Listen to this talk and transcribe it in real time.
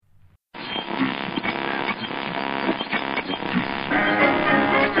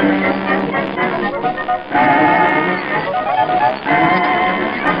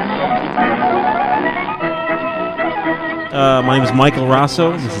My name is Michael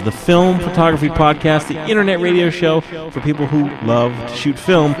Rosso. This is the Film Photography Podcast, the internet radio show for people who love to shoot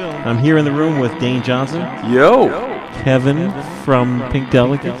film. I'm here in the room with Dane Johnson. Yo. Kevin from Pink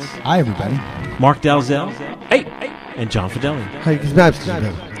Delegates. Hi, everybody. Mark Dalzell. Hey. And John Fideli.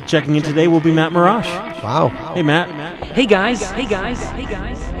 Hi, Checking in today will be Matt Marash. Wow. Hey, Matt. Hey, guys. Hey, guys. Hey,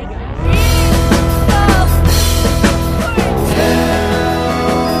 guys. Hey, guys.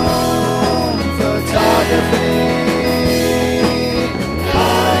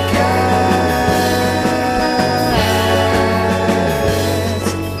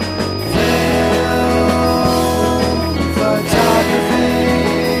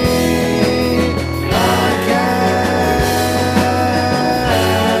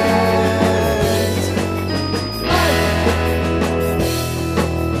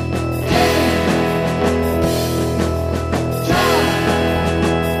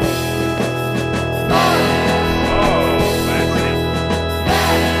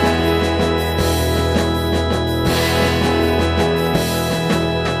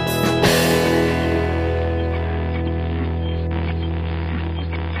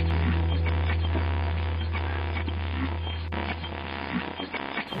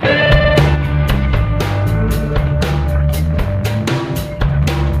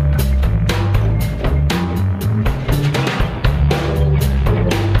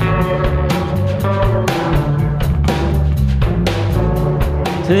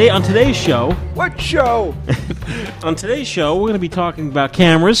 On today's show... What show? On today's show, we're going to be talking about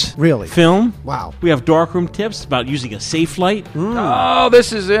cameras. Really? Film. Wow. We have darkroom tips about using a safe light. Oh,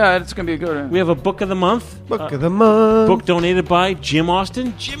 this is, it's going to be a good one. We have a book of the month. Book of the month. Book donated by Jim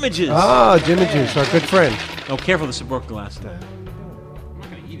Austin, Jimages. Ah, Jimages, our good friend. Oh, careful, this is a broken glass.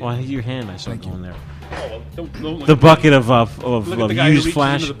 Well, I hit your hand. I saw it going there. Don't The bucket of look at the guy who used reaches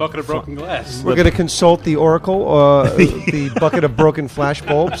flash. into the bucket of broken glass. We're going to consult the Oracle, the bucket of broken flash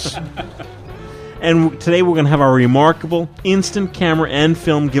bulbs. And today we're going to have our remarkable instant camera and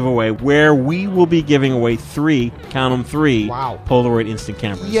film giveaway, where we will be giving away three Wow. Polaroid instant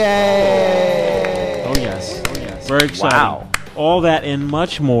cameras. Yay! Oh yes. Very exciting. Wow. All that and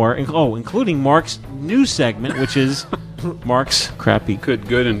much more, including Mark's new segment, which is Mark's crappy.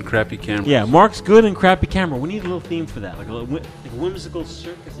 Good and crappy camera. Yeah, Mark's good and crappy camera. We need a little theme for that, like a whimsical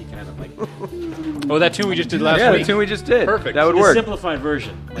circusy kind of like. Oh, that tune we just did last Yeah, week. the tune we just did. Perfect. That would The work. simplified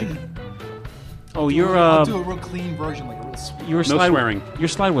version. Like, oh, you're I'll do a real clean version, like a real sweet. your No slide swearing. Your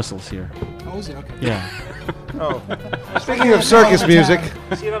slide whistles here. Oh, is it? Okay. Yeah. Speaking of circus music,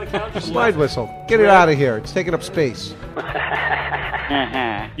 See it on the couch? slide whistle. Get it out of here. It's taking up space.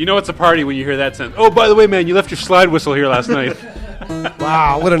 You know it's a party when you hear that sentence. Oh, by the way, man, you left your slide whistle here last night.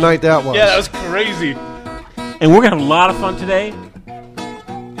 Wow, what a night that was. Yeah, that was crazy. And we're going to have a lot of fun today.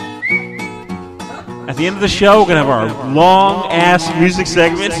 At the end of the show, we're going to have our long-ass music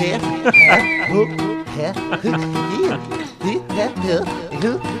segment.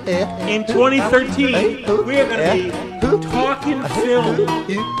 In 2013, we are going to be talking film.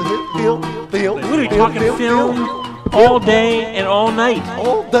 We're going to be talking film all day and all night.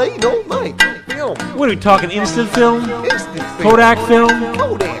 All day and all night. Film. We're going to be talking instant film, Instant film. Kodak film,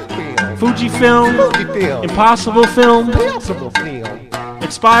 Kodak film. Fujifilm, Fujifilm. Impossible film, Impossible film.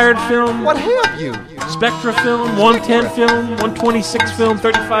 expired film, What have you? Spectra film, 110 film, 126 film,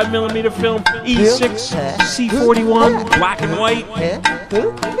 35mm film, E6, C41, black and white.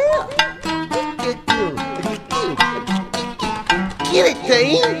 Get it,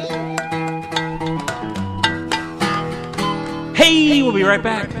 Dane. Hey, we'll be right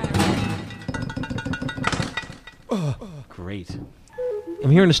back. Great. I'm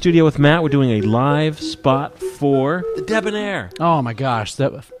here in the studio with Matt. We're doing a live spot for the Debonair. Oh my gosh,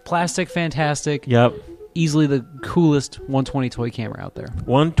 that plastic, fantastic. Yep. Easily the coolest 120 toy camera out there.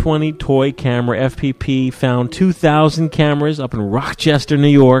 120 toy camera. FPP found 2,000 cameras up in Rochester, New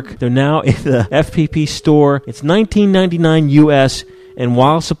York. They're now in the FPP store. It's $19.99 US. And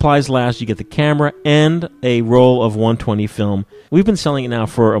while supplies last, you get the camera and a roll of 120 film. We've been selling it now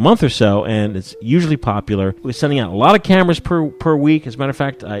for a month or so, and it's usually popular. We're sending out a lot of cameras per week. As a matter of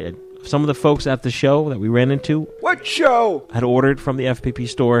fact, some of the folks at the show that we ran into What show? had ordered from the FPP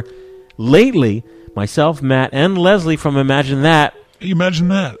store. Lately, myself, Matt, and Leslie from Imagine That, Imagine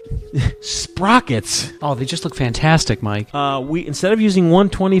that. sprockets. Oh, they just look fantastic, Mike. We instead of using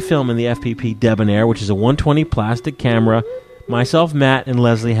 120 film in the FPP Debonair, which is a 120 plastic camera, myself, Matt, and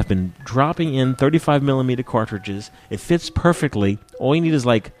Leslie have been dropping in 35mm cartridges. It fits perfectly. All you need is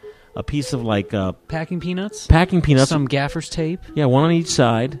like a piece of like Packing peanuts, packing peanuts. some gaffer's tape, Yeah, one on each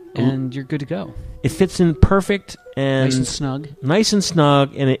side. and you're good to go. It fits in perfect and Nice and snug. nice and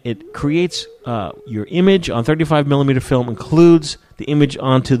snug, and it creates your image on 35 millimeter film, includes the image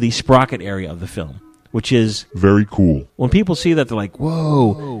onto the sprocket area of the film, which is Very cool. when people see that they're like,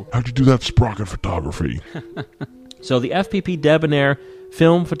 whoa. How'd you do that sprocket photography? So the FPP Debonair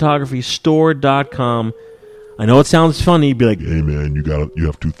Film Photography Store.com. I know it sounds funny. You'd be like, Hey man, you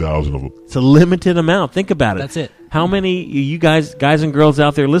have 2,000 of them. it's a limited amount. Think about it. That's it. How many you guys and girls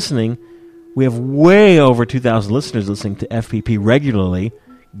out there listening? We have way over 2,000 listeners listening to FPP regularly.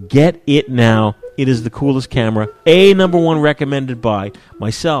 Get it now. It is the coolest camera. Number one recommended by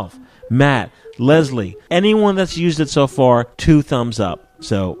myself, Matt, Leslie, anyone that's used it so far, 2 thumbs up.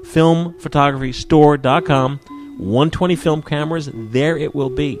 So, filmphotographystore.com, 120 film cameras, there it will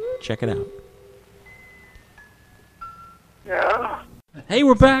be. Check it out. Yeah. Hey,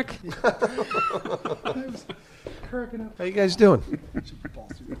 we're back. How you guys doing?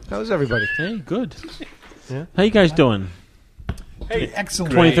 How's everybody? Hey, good. Yeah. How you guys doing?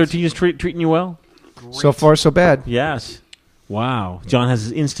 Excellent. 2013 is treating you well? So far, so bad. Yes. Wow. John has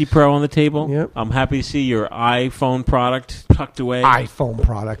his Insti Pro on the table. Yep. I'm happy to see your iPhone product tucked away. iPhone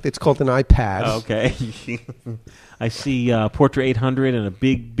product. It's called an iPad. Oh, okay. I see Portrait 800 and a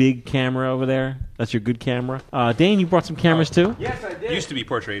big camera over there. That's your good camera. Dane, you brought some cameras too? Yes, I did. Used to be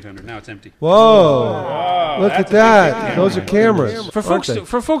Portrait 800. Now it's empty. Whoa! Look at that. Those are cameras. For aren't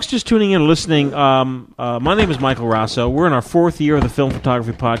folks just tuning in and listening, my name is Michael Rosso. We're in our 4th year of the Film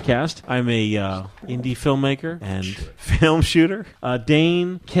Photography Podcast. I'm a indie filmmaker and film shooter.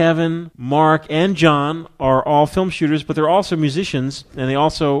 Dane, Kevin, Mark, and John are all film shooters, but they're also musicians, and they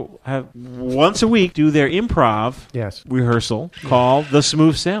also have once a week do their improv Yes. rehearsal called The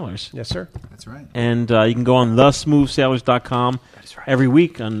Smooth Sailors. Yes, sir. That's right. And you can go on thesmoothsailors.com every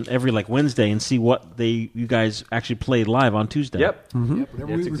week on every Wednesday and see what you guys actually played live on Tuesday. Yep. Whatever Yes,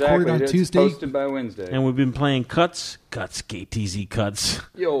 we exactly. recorded on It's Tuesday. posted by Wednesday. And we've been playing cuts, KTZ cuts.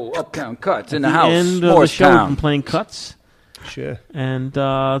 Yo, Uptown Cuts in At the house. end of the show, we've been Morristown. playing cuts. Sure. And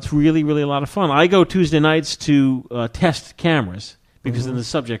it's really, really a lot of fun. I go Tuesday nights to test cameras because then the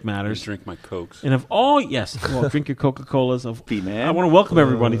subject matters. Drink my Cokes. And drink your Coca-Colas. man. I want to welcome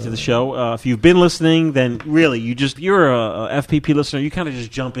everybody to the show. If you've been listening, then really, you're a FPP listener. You kind of just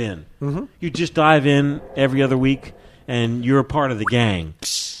jump in. Mm-hmm. You just dive in every other week, and you're a part of the gang.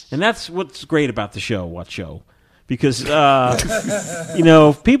 And that's what's great about the show. What show? Because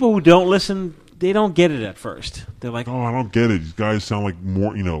people who don't listen, they don't get it at first. They're like, Oh, I don't get it. These guys sound like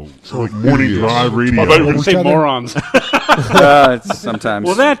morning drive radio. I thought you were going to say morons. It's sometimes.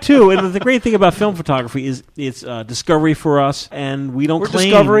 well, that too. And the great thing about film photography is it's discovery for us, and we don't We're claim.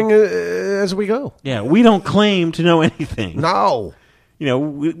 discovering as we go. Yeah, we don't claim to know anything. No.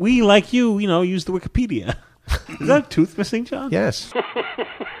 We like you, use the Wikipedia. Is that a tooth missing, John? Yes.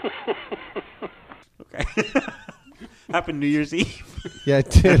 Okay. Happened New Year's Eve Yeah, I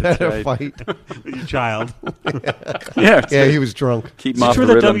did. I had a right. fight. with your child. yeah. Yeah, he was drunk. Keep Is him it off true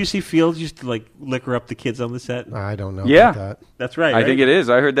the that rhythm. W.C. Fields used to liquor up the kids on the set? I don't know Yeah. about That's right. I think it is.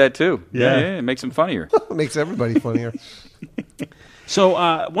 I heard that too. Yeah. It makes him funnier. that. It makes everybody funnier. So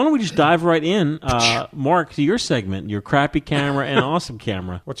why don't we just dive right in, Mark, to your segment, your crappy camera and awesome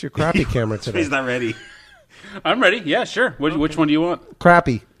camera. What's your crappy camera today? He's not ready. I'm ready. Yeah, sure. Which one do you want?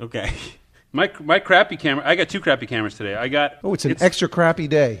 Crappy. Okay. My crappy camera. I got 2 crappy cameras today. Oh, it's an extra crappy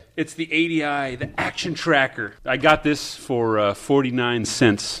day. It's the ADI, the Action Tracker. I got this for 49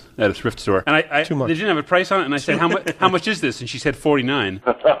 cents at a thrift store, and I Too much. they didn't have a price on it. And I said, "How much is this?" And she said 49.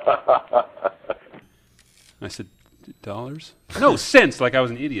 I said, "Dollars? No, cents." Like I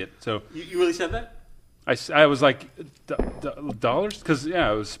was an idiot. So You really said that? I was like, "Dollars?" Because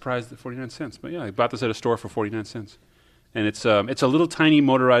I was surprised at 49 cents. But yeah, I bought this at a store for 49 cents. And it's a little tiny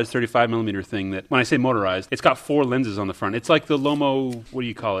motorized 35 millimeter thing that, when I say motorized, it's got 4 lenses on the front. It's like the Lomo, what do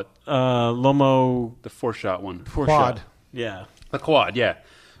you call it? Lomo The 4-shot one. Quad. Yeah. The quad, yeah.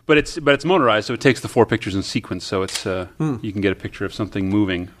 But it's motorized, so it takes the 4 pictures in sequence. So it's you can get a picture of something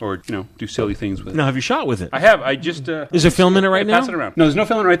moving, or do silly things with it. Now, have you shot with it? I have. I just Is there film in it right now? pass it around. No, there's no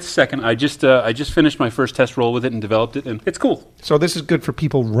film in it right this second. I just finished my first test roll with it and developed it, and it's cool. So this is good for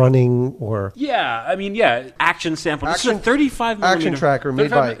people running or Yeah, I mean, yeah. Action sample. This is Action- a 35 millimeter. action tracker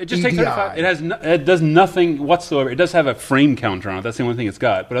made by It just takes EDI. 35. It does nothing whatsoever. It does have a frame counter on it. That's the only thing it's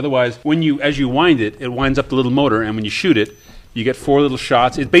got. But otherwise, as you wind it, it winds up the little motor, and when you shoot it, you get 4 little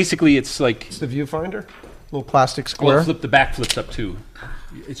shots. It's like It's the viewfinder, little plastic well, square. the back flips up too.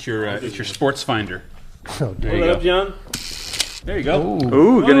 It's your sports finder. Oh, There Hold you it go. up, John. There you go.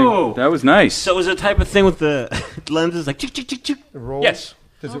 Ooh, Whoa. that was nice. So is it a type of thing with the lenses like chick, chick, chick, chick? it rolls. Yes.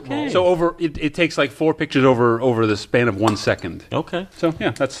 Does it Okay. roll? So it takes like 4 pictures over the span of 1 second. Okay. So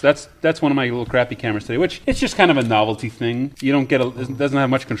yeah, that's one of my little crappy cameras today, which it's just kind of a novelty thing. You don't get it doesn't have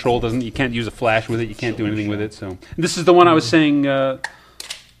much control. You can't use a flash with it. You can't do anything with it. So this is the one I was saying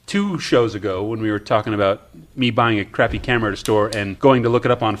 2 shows ago when we were talking about me buying a crappy camera at a store and going to look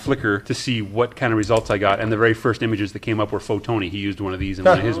it up on Flickr to see what kind of results I got. And the very first images that came up were Photoni. He used one of these in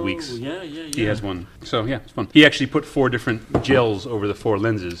one of his weeks. Yeah. He has one. So yeah, it's fun. He actually put 4 different gels over the 4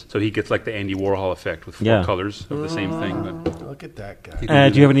 lenses, so he gets like the Andy Warhol effect with 4 colors of the same thing. But Look at that guy.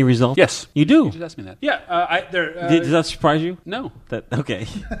 Do you have any results? yes, You do? you just asked me that. Yeah, Did that surprise you? no. Okay.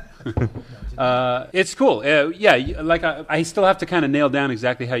 It's cool. Like I still have to kind of nail down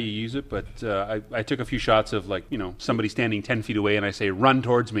exactly how you use it, but I took a few shots of like somebody standing 10 feet away, and I say run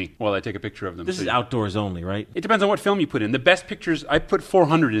towards me while I take a picture of them. This So is outdoors only, right? It depends on what film you put in. The best pictures, I put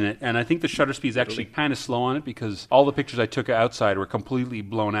 400 in it, and I think the shutter speed is actually kind of slow on it because all the pictures I took outside were completely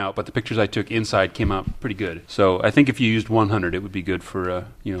blown out, but the pictures I took inside came out pretty good. So I think if you used 100, it would be good for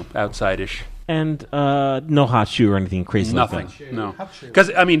outside-ish. And no hot shoe or anything crazy Nothing. like that. No. Hot shoe.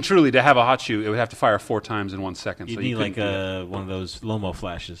 Because, I mean, truly, to have a hot shoe, it would have to fire 4 times in 1 second. You so need you like couldn't do that. one of those Lomo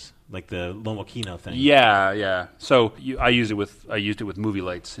flashes, like the Lomo Kino thing. Yeah. So I used it with movie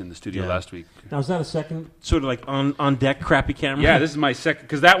lights in the studio Yeah. last week. Now, is that a second sort of like on deck crappy camera? Yeah, this is my second,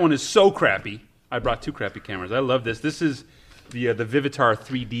 because that one is so crappy. I brought 2 crappy cameras. I love this. This is the Vivitar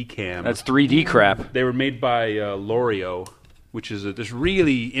 3D cam. That's 3D crap. They were made by L'Oreal, which is this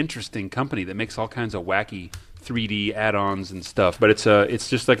really interesting company that makes all kinds of wacky 3D add-ons and stuff. But it's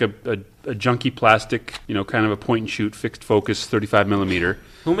just like a junky plastic, kind of a point-and-shoot, fixed focus, 35 millimeter.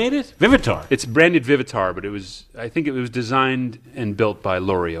 Who made it? Vivitar. It's branded Vivitar, but I think it was designed and built by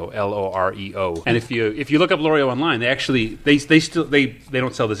L'Oreal, L-O-R-E-O. And if you look up L'Oreal online, they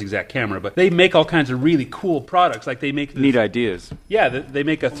don't sell this exact camera, but they make all kinds of really cool products. Like they make Neat ideas. yeah, they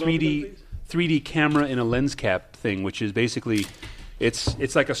make a 3D camera in a lens cap thing, which is basically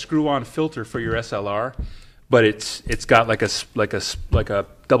it's like a screw-on filter for your SLR, but it's got like a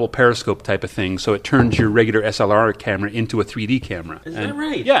double periscope type of thing, so it turns your regular SLR camera into a 3D camera. Is that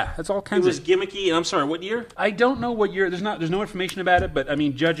right? Yeah, that's all It kinds was of. gimmicky. And I'm sorry, what year? I don't know what year. There's no information about it, but I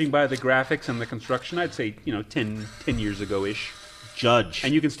mean, judging by the graphics and the construction, I'd say 10 years ago ish. Judge.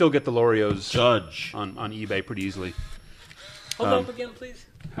 And you can still get the L'Oreals Judge. on eBay pretty easily. Hold up again, please.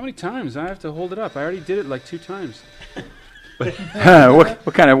 How many times? I have to hold it up. I already did it like 2 times.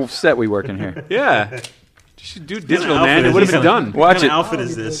 What kind of set we working here? Yeah. You should do digital, outfit man. It is would have this? been done. Watch What it. kind of outfit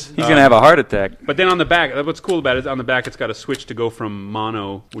is this? He's gonna have a heart attack. But then on the back, what's cool about it is on the back it's got a switch to go from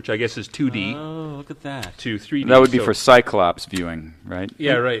mono, which I guess is 2D, Oh, look at that. to 3D. That would be So- for Cyclops viewing, right?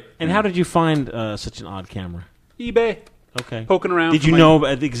 Yeah, right. And how did you find such an odd camera? eBay. Okay. Poking around. Did for you my- know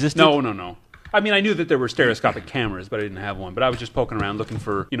it existed? No. I mean, I knew that there were stereoscopic cameras, but I didn't have one. But I was just poking around looking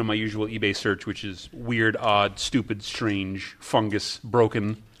for, my usual eBay search, which is weird, odd, stupid, strange, fungus,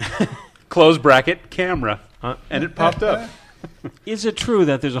 broken, close bracket, camera. And it popped up. Is it true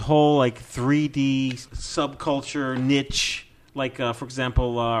that there's a whole 3D subculture niche? Like, for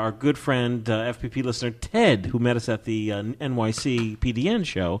example, our good friend, FPP listener Ted, who met us at the NYC PDN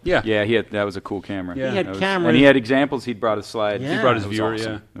show. Yeah. Yeah, that was a cool camera. Yeah. He had That was- cameras. and he had examples. He'd brought a slide. Yeah. He brought his That was viewer,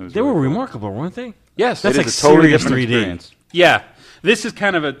 awesome. yeah. It was They were really cool. remarkable, weren't they? Yes. That's It like is a totally serious different 3D. experience. Yeah, this is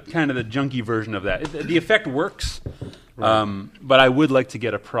kind of the junky version of that. The effect works, but I would like to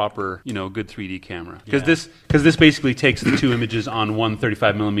get a proper, good 3D camera because this basically takes the 2 images on one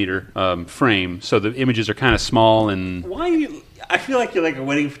 35 millimeter frame, so the images are kind of small and. Why you? I feel like you're like a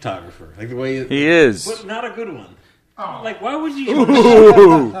wedding photographer. Like the way He is. but not a good one. Like, why would you?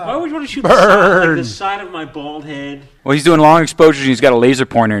 Why would you want to shoot the side of my bald head? Well, he's doing long exposures. And he's got a laser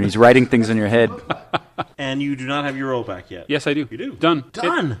pointer, and he's writing things in your head. And you do not have your roll back yet. Yes, I do. You do. Done.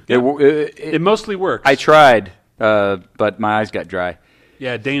 Done. It mostly works. I tried, but my eyes got dry.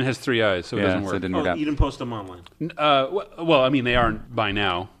 Yeah, Dane has 3 eyes, so it Yeah, doesn't so work. it didn't work Oh, out. you didn't post them online. Well, I mean, they aren't by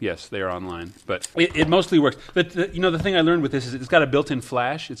now. Yes, they are online, but it mostly works. But the thing I learned with this is it's got a built-in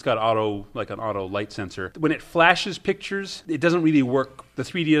flash. It's got an auto light sensor. When it flashes pictures, it doesn't really work. The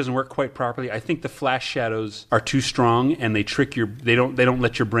 3D doesn't work quite properly. I think the flash shadows are too strong, and they trick they don't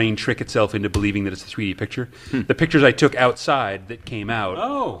let your brain trick itself into believing that it's a 3D picture. The pictures I took outside that came out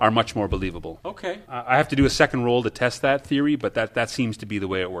are much more believable. Okay. I have to do a second roll to test that theory, but that seems to be the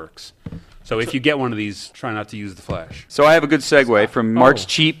way it works. So if you get one of these, try not to use the flash. So I have a good segue from Mark's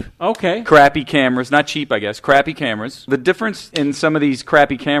cheap, Okay. crappy cameras. Not cheap, I guess. Crappy cameras. The difference in some of these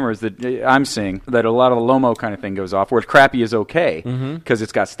crappy cameras that I'm seeing, that a lot of the Lomo kind of thing goes off, where crappy is okay because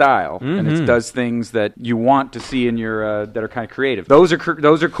it's got style and it does things that you want to see in your that are kind of creative. Those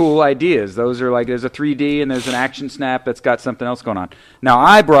are cool ideas. Those are like there's a 3D and there's an action snap that's got something else going on. Now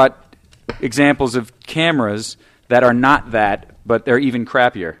I brought examples of cameras that are not that, but they're even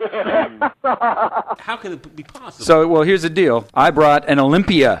crappier. How could it be possible? So, well, here's the deal. I brought an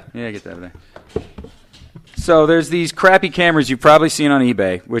Olympia. Yeah, get that over there. So there's these crappy cameras you've probably seen on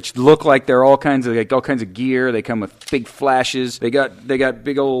eBay, which look like they're all kinds of gear. They come with big flashes. They got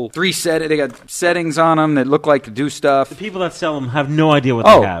big old they got settings on them that look like to do stuff. The people that sell them have no idea what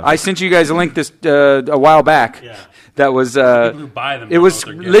they have. I sent you guys a link this a while back. Yeah. That was People who buy them it don't was know what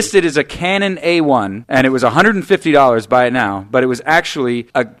they're getting. listed as a Canon A1, and it was $150. Buy it now, but it was actually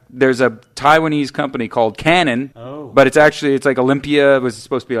there's a Taiwanese company called Canon, but it's like Olympia. It was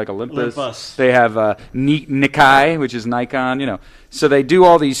supposed to be like Olympus. They have Nikkei, which is Nikon. So they do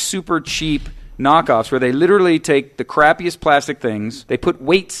all these super cheap knockoffs where they literally take the crappiest plastic things, they put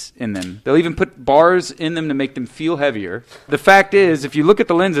weights in them. They'll even put bars in them to make them feel heavier. The fact is, if you look at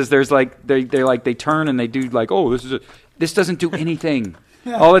the lenses, there's like they turn and they do like, this doesn't do anything.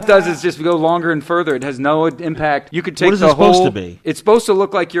 All it does is just go longer and further. It has no impact. You could take What is it supposed to be? It's supposed to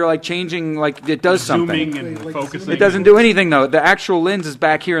look like you're like changing, like it does something. Zooming and focusing. It doesn't do anything though. The actual lens is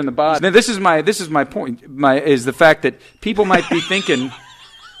back here in the bottom. Now, this is my point. Is the fact that people might be thinking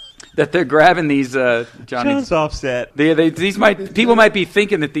that they're grabbing these John's offset. People might be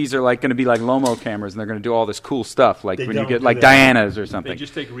thinking that these are like going to be like Lomo cameras and they're going to do all this cool stuff like when you get like Diana's or something. They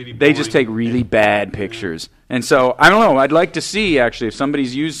just take really bad pictures. And so I don't know. I'd like to see actually if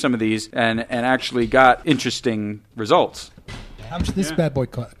somebody's used some of these and actually got interesting results. How much did this bad boy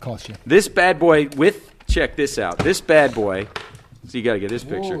cost you? This bad boy check this out. This bad boy. So you got to get this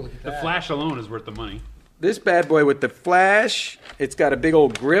picture. Whoa, The flash alone is worth the money. This bad boy with the flash, it's got a big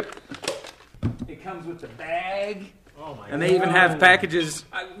old grip. It comes with the bag. Oh my and they even have packages.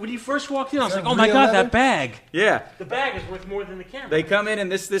 When you first walked in, I was like, oh my God, that bag. Yeah. The bag is worth more than the camera. They come in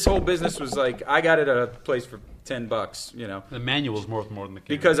and this whole business was like, I got it at a place for $10, The manual's worth more than the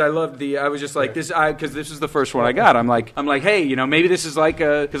camera. Because I was just like this, because this is the first one I got. I'm like, hey, maybe this is like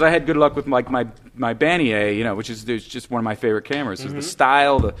because I had good luck with like my Bannier, which is just one of my favorite cameras. The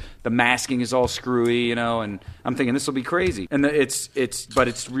style, the masking is all screwy, and I'm thinking this will be crazy, and but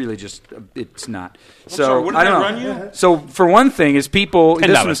it's really just it's not. Sorry, what did I don't that know. run you? So for one thing, is people $10.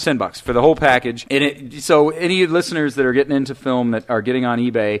 this was $10 for the whole package, and so any listeners that are getting into film that are getting on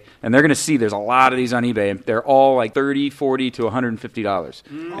eBay, and they're going to see there's a lot of these on eBay, and they're all like $30, $40 to $150,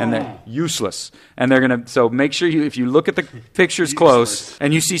 and they're useless. And they're going to so make sure if you look at the pictures close,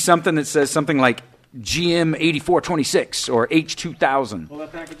 and you see something that says something like GM 8426 or H2000. Pull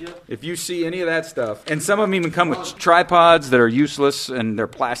that package up. If you see any of that stuff, and some of them even come with tripods that are useless and they're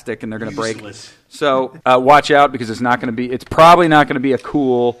plastic and they're going to break. So watch out because it's probably not going to be a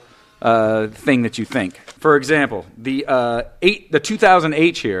cool thing that you think. For example, the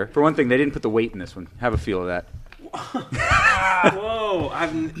 2000H here. For one thing, they didn't put the weight in this one. Have a feel of that. Whoa!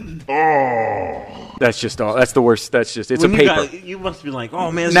 That's just all. That's the worst. It's a paper. You must be like,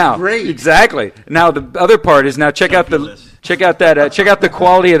 oh man, this Now, is great. exactly. Now the other part is check out the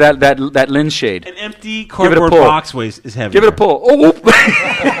quality of that lens shade. An empty cardboard pull. box is heavy. Give it a pull. Oh.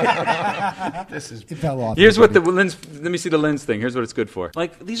 It fell off. Here's what the lens. Let me see the lens thing. Here's what it's good for.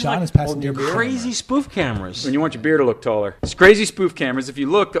 Like these John are is like passing your beer crazy spoof cameras. When you want your beer to look taller. It's crazy spoof cameras. If you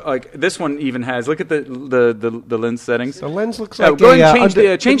look, like this one even has. Look at the lens settings. The lens looks like go ahead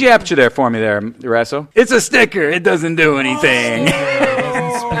and change the aperture there for me, there, Rasso. It's a sticker. It doesn't do anything.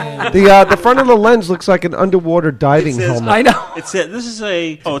 The front of the lens looks like an underwater diving helmet. I know. It said this is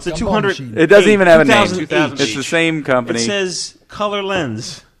it's a Gumball 200. machine. It doesn't even have a name. 2008. It's the same company. It says color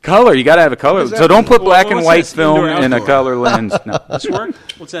lens. Color. You got to have a color. So don't put black and what's white this? film Indoor, in a outdoor? color lens. No. This work?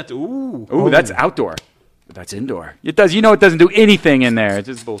 What's that? Ooh. Ooh, that's outdoor. But that's indoor. It does. It doesn't do anything in there. It's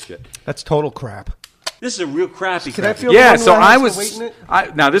just bullshit. That's total crap. This is a real crappy. Can I crappy. feel Yeah. the one So where it I has was. the weight in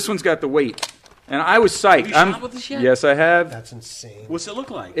it? Now this one's got the weight, and I was psyched. Have you shot with this yet? Yes, I have. That's insane. What's it look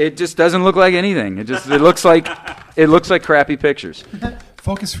like? It just doesn't look like anything. It looks like crappy pictures.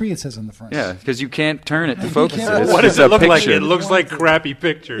 Focus free, it says on the front. Yeah, because you can't turn it to focus it. can't. It's What just does it a look like? picture. It looks like crappy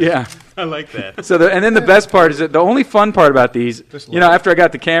pictures. Yeah. I like that. So and then the best part is that the only fun part about these, after I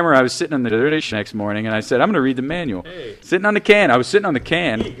got the camera, I was sitting on the dish next morning, and I said, I'm going to read the manual. Sitting on the can. I was sitting on the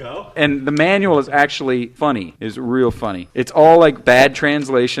can. There you go. And the manual is actually funny. It's real funny. It's all like bad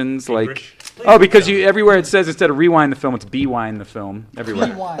translations, like Oh, because everywhere it says instead of rewind the film, it's bewind the film everywhere.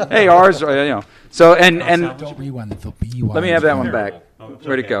 Rewind. Hey, ours, So and Don't rewind the film. Rewind. let me have that one back.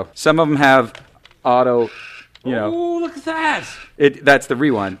 Where'd it go? Some of them have auto. Oh, look at that! That's the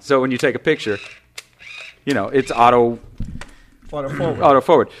rewind. So when you take a picture, it's auto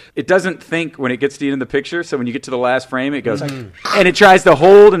forward. It doesn't think when it gets to the end of the picture. So when you get to the last frame, it goes and it tries to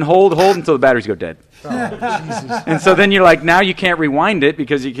hold until the batteries go dead. And so then you're like, now you can't rewind it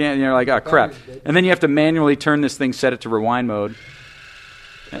because you can't. You're like, oh crap! And then you have to manually turn this thing, set it to rewind mode.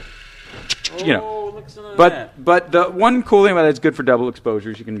 But the one cool thing about it is good for double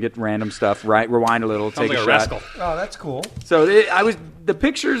exposures. You can get random stuff, rewind a little, take a shot. Rascal. Oh, that's cool. So the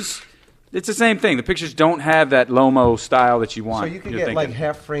pictures. It's the same thing. The pictures don't have that Lomo style that you want. So you can get like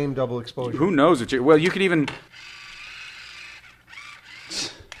half frame double exposure. Who knows what you? Well, you could even.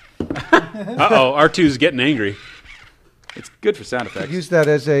 Uh-oh, R2's getting angry. It's good for sound effects. Use that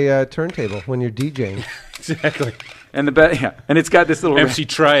as a turntable when you're DJing. Exactly. And and it's got this little MC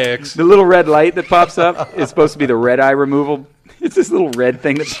Tri-X. the little red light that pops up is supposed to be the red eye removal. It's this little red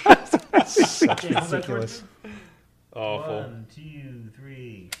thing that pops up. Such ridiculous. Awful. 1, 2,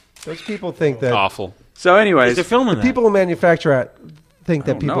 3. Those people think that Awful. So, anyways, They're filming that. people who manufacture it think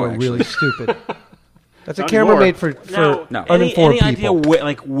that don't people know, are really stupid. That's a Not camera anymore. made for No. uninformed any people.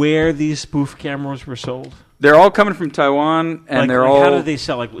 idea where these spoof cameras were sold? they're all coming from Taiwan, and they're all. How did they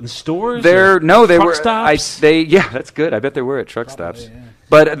sell? Like in stores? They or were. truck stops? That's good. I bet they were at truck stops.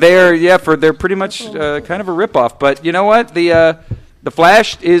 But they're pretty much kind of a ripoff. But you know what? The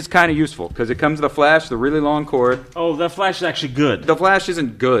flash is kind of useful because it comes with a flash, the really long cord. Oh, that flash is actually good. The flash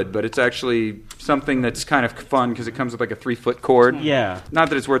isn't good, but it's actually something that's kind of fun because it comes with like a 3-foot cord. Yeah. Not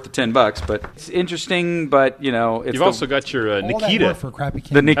that it's worth the $10, but it's interesting. But it's You've also got your All that work Nikita. for a crappy the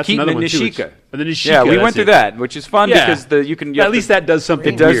camera. That's another one, too. Nishika. The Nishika. Yeah, we that's went through it. that, which is fun Yeah. because you can. At least that does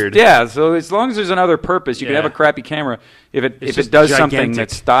something weird. Yeah, so as long as there's another purpose, you can Yeah. have a crappy camera if it just does something gigantic.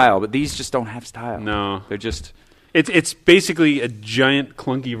 that's style. But these just don't have style. No. They're just. It's basically a giant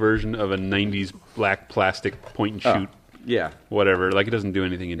clunky version of a 90s black plastic point and shoot. Yeah, Whatever. Like, it doesn't do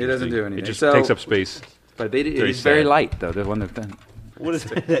anything interesting. doesn't do anything. It just So- takes up space. but it Very is very sad. light though. The one that done. What is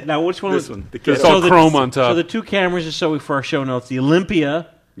that? Now, which one This was one. It's all chrome on top. So the two cameras are showing for our show notes. The Olympia.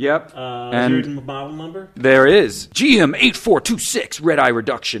 Yep. Is And there a model number? there is GM 8426 red eye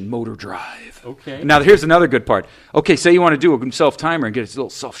reduction motor drive. Okay. Now here's another good part. Okay, say you want to do a self timer and get a little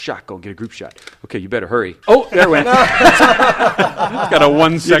self shot, go and get a group shot. Okay, you better hurry. Oh, there it went. Got a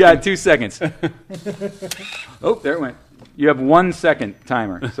 1 You second. got 2 seconds. Oh, there it went. You have 1 second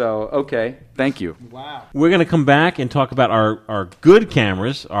timer. So okay, thank you. Wow. We're going to come back and talk about our good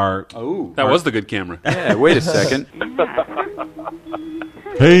cameras. Oh, That was the good camera. yeah. Wait a second.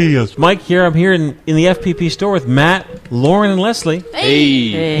 Hey, it's Mike here. I'm here in the FPP store with Matt, Lauren, and Leslie.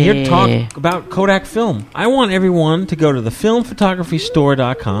 Hey. Here to talk about Kodak film. I want everyone to go to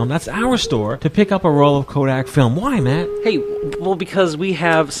thefilmphotographystore.com. That's our store to pick up a roll of Kodak film. Why, Matt? Hey, well, because we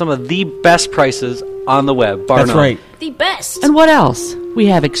have some of the best prices on the web, bar That's none. right. The best. And what else? We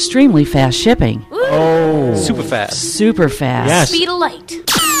have extremely fast shipping. Oh, Super fast. Super fast. Yes. Speed of light.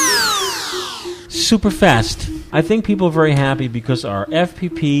 super fast. I think people are very happy because our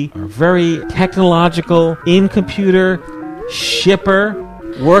FPP are very technological, in-computer, shipper,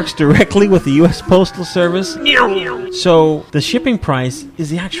 works directly with the U.S. Postal Service. So the shipping price is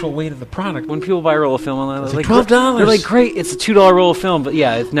the actual weight of the product. When people buy a roll of film online, It's they're like like $12. They're like, great, it's a $2 roll of film, but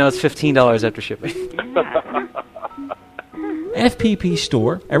yeah, now it's $15 after shipping. FPP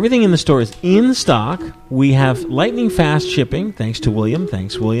store. Everything in the store is in stock. We have lightning fast shipping, thanks to William.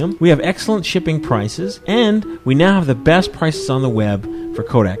 Thanks, William. We have excellent shipping prices, and we now have the best prices on the web for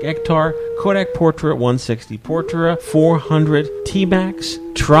Kodak Ektar, Kodak Portra 160 Portra, 400 T-Max,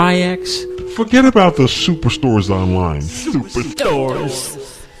 Tri-X. Forget about the superstores online. Superstores.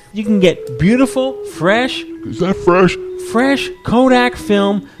 You can get beautiful, fresh, Is that fresh? fresh Kodak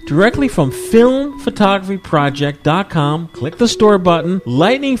film directly from filmphotographyproject.com. Click the store button.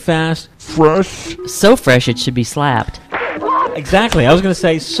 Lightning fast. Fresh? So fresh it should be slapped. Exactly. I was going to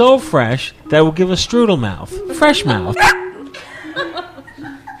say so fresh that will give a strudel mouth. Fresh mouth.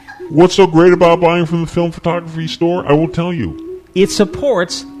 What's so great about buying from the film photography store? I will tell you. It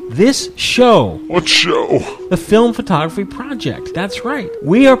supports this show. What show? The Film Photography Project. That's right.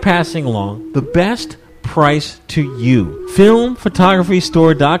 We are passing along the best price to you.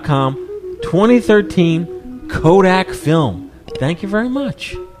 Filmphotographystore.com 2013 Kodak film. Thank you very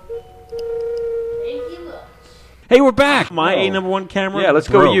much. Hey, we're back. My A number one camera. Yeah, let's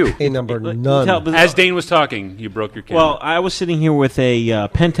go with you. A number none. As Dane was talking, you broke your camera. Well, I was sitting here with a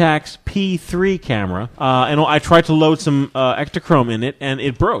Pentax P3 camera, and I tried to load some Ektachrome in it, and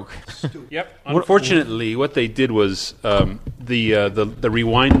it broke. Yep. Unfortunately, what they did was the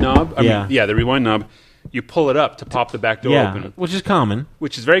rewind knob. The rewind knob. You pull it up to pop the back door open, which is common.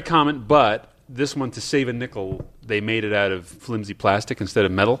 Which is very common, but this one, to save a nickel, they made it out of flimsy plastic instead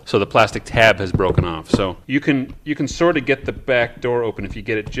of metal, so the plastic tab has broken off. So you can sort of get the back door open if you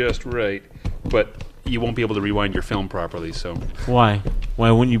get it just right, but you won't be able to rewind your film properly. So why?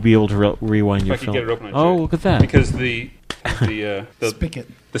 Why wouldn't you be able to rewind your if I film? could get it open, I'd oh, show you. look at that! Because the Spigot.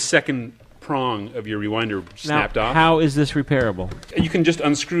 the second prong of your rewinder snapped off. How is this repairable? You can just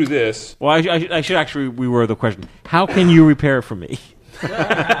unscrew this. Well, I should actually reword the question. How can you repair it for me?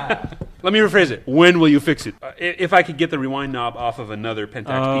 Let me rephrase it. When will you fix it? If I could get the rewind knob off of another Pentax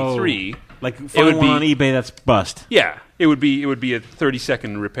P3, like find one on eBay that's bust. Yeah, it would be a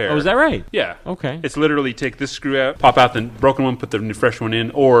 30-second repair. Oh, is that right? Yeah. Okay. It's literally take this screw out, pop out the broken one, put the new fresh one in,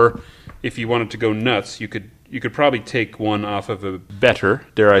 or if you wanted to go nuts, you could probably take one off of a better,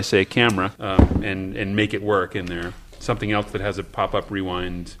 dare I say, camera, and make it work in there. Something else that has a pop-up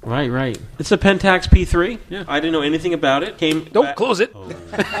rewind. Right. It's a Pentax P3. Yeah. I didn't know anything about it. Don't close it. Oh.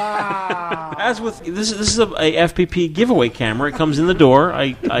 As with this is a FPP giveaway camera. It comes in the door.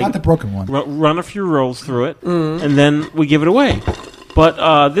 I Not the broken one. Run a few rolls through it, and then we give it away.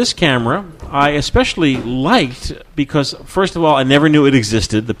 But this camera I especially liked because, first of all, I never knew it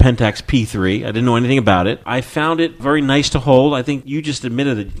existed, the Pentax P3. I didn't know anything about it. I found it very nice to hold. I think you just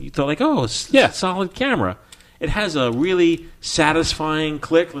admitted it. You thought, like, oh, it's a solid camera. It has a really satisfying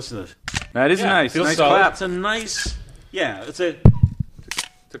click. Listen to this. That is nice. Feels Nice solid. clap. It's a nice... Yeah, it's a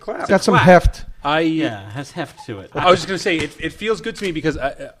clap. Got some heft. it has heft to it. I was just going to say, it feels good to me because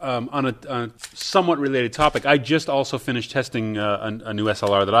on a somewhat related topic, I just also finished testing a new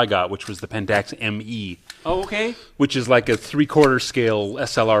SLR that I got, which was the Pentax ME. Oh, okay. Which is like a 3/4 scale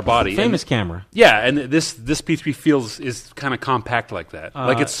SLR body. Famous camera. Yeah, and this P3 is kind of compact like that.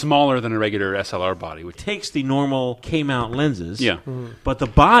 Like it's smaller than a regular SLR body. Which Takes the normal K-mount lenses. Yeah. But the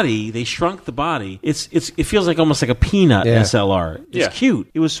body, they shrunk the body. It feels like almost like a peanut SLR. It's cute.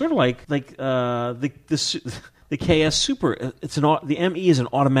 It was sort of like the KS Super. The ME is an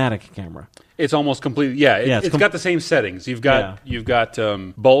automatic camera. it's almost completely it's got the same settings. You've got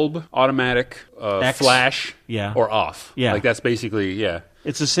bulb, automatic, flash, or off. Yeah, like that's basically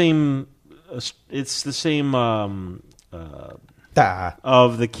It's the same. It's the same of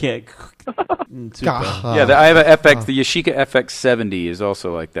the kit. I have a FX. The Yashica FX70 is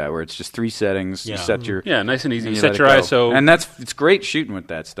also like that, where it's just 3 settings. You set your nice and easy. And you set your ISO, and it's great shooting with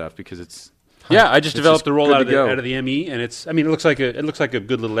that stuff because it's. Yeah, I just developed the roll out of the ME, and it looks like a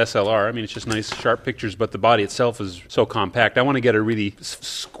good little SLR. I mean, it's just nice, sharp pictures, but the body itself is so compact. I want to get a really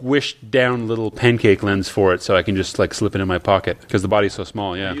squished down little pancake lens for it, so I can just like slip it in my pocket because the body's so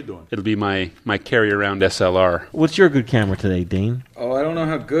small. Yeah, it'll be my carry around SLR. What's your good camera today, Dean? Oh, I don't know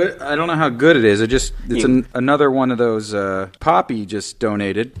how good it is. It's another one of those. Poppy just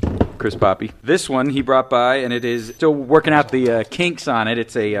donated. Chris Poppy. This one he brought by, and it is still working out the kinks on it.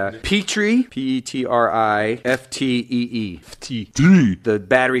 It's a Petrie, Petrifteee. The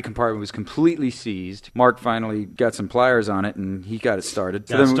battery compartment was completely seized. Mark finally got some pliers on it, and he got it started.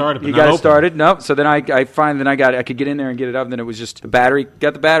 He got it started. No, so then I could get in there and get it up. And then it was just a battery.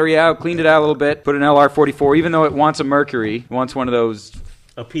 Got the battery out, cleaned it out a little bit, put an LR44. Even though it wants a Mercury, it wants one of those.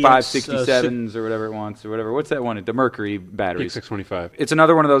 A PX, 567s or whatever it wants, or whatever. What's that one? The Mercury batteries. PX625. It's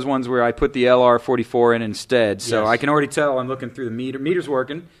another one of those ones where I put the LR44 in instead, so I can already tell I'm looking through the meter. Meter's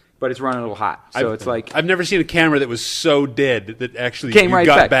working, but it's running a little hot. So it's like I've never seen a camera that was so dead that actually came right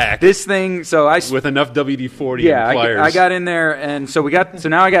got back. This thing, with enough WD-40 and pliers. I got in there, and so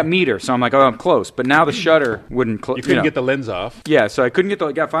now I got meter. So I'm like, oh, I'm close. But now the shutter wouldn't. You couldn't get the lens off. Yeah, so I couldn't get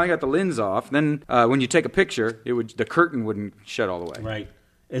finally got the lens off. Then when you take a picture, the curtain wouldn't shut all the way. Right.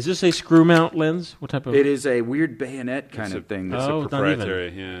 Is this a screw mount lens? What type of? It is a weird bayonet kind of thing. It's a proprietary.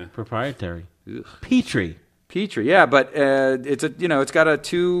 Yeah, proprietary. Petrie, yeah, but it's got a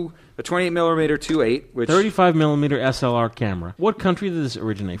 28 millimeter 2.8, which 35 millimeter SLR camera. What country did this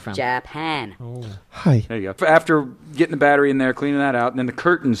originate from? Japan. Oh, hi. There you go. After getting the battery in there, cleaning that out, and then the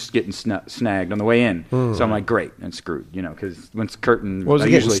curtain's getting snagged on the way in. So I'm like, great, and screwed, because once the curtain, what was it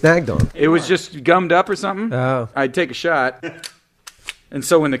getting snagged on? It was just gummed up or something. Oh. I'd take a shot. And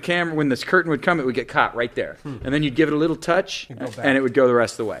so when this curtain would come, it would get caught right there. And then you'd give it a little touch, and it would go the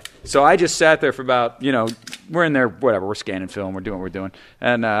rest of the way. So I just sat there for about, we're in there, whatever, we're scanning film, we're doing what we're doing.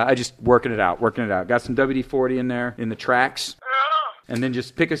 And I just working it out. Got some WD-40 in there, in the tracks. and then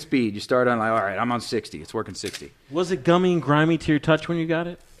just pick a speed. You start on like, all right, I'm on 60. It's working 60. Was it gummy and grimy to your touch when you got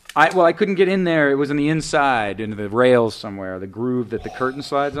it? I couldn't get in there. It was on the inside, into the rails somewhere, the groove that the curtain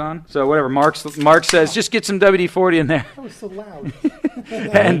slides on. So whatever. Mark says, just get some WD-40 in there. That was so loud.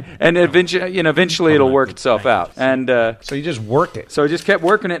 and eventually it'll work itself out. And so you just worked it. So I just kept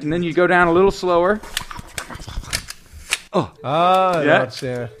working it, and then you go down a little slower. Yeah.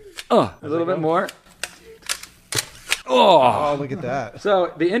 A little bit more. Oh, look at that.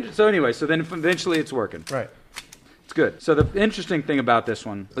 So then eventually it's working. Right. It's good. So the interesting thing about this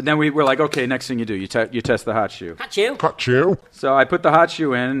one, but then we were like, okay, next thing you do, you test the hot shoe. Hot shoe. Hot shoe. So I put the hot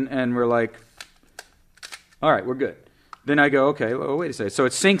shoe in, and we're like, all right, we're good. Then I go, okay, well, wait a second. So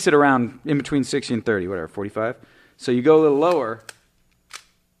it sinks at around in between 60 and 30, whatever, 45. So you go a little lower.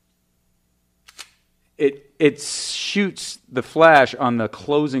 It shoots the flash on the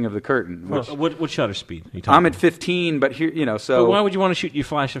closing of the curtain. What shutter speed are you talking I'm at about? 15, but here, so... But why would you want to shoot your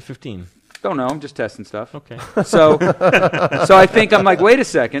flash at 15? Don't know. I'm just testing stuff. Okay. So I think I'm like, wait a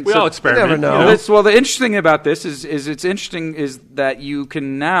second. We all experiment. You never know. Well, the interesting thing about this is that you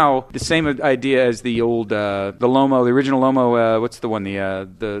can now, the same idea as the old the Lomo, the original Lomo. What's the one?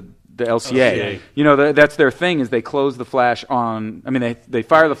 The LCA. You know, that's their thing, is they close the flash on. I mean, they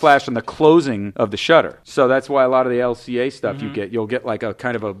fire the flash on the closing of the shutter. So that's why a lot of the LCA stuff you'll get like a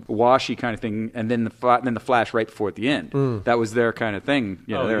kind of a washy kind of thing, and then the flash right before at the end. That was their kind of thing.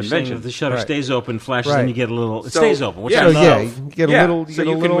 Their you're saying invention. if the shutter stays open, flashes, Right. and you get a little. It stays open. Which yeah, I So, love. you get a little. So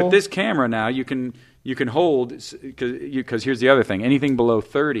you can, with this camera now, you can hold, because here's the other thing. Anything below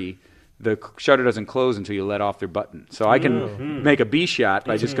 30, the shutter doesn't close until you let off their button. So I can make a B shot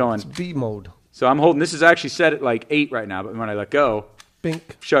by just going. B mode. So I'm holding. This is actually set at like 8 right now, but when I let go,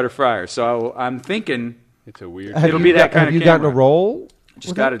 Bink. shutter fire. So I'm thinking It's a weird. It'll be that kind of Have you gotten a camera. roll?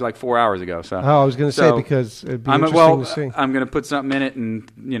 just got it like 4 hours ago. So Oh, I was going to say, So, because it'd be I'm interesting to see. I'm going to put something in it,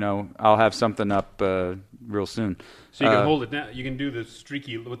 and I'll have something up real soon. So you can hold it now. You can do the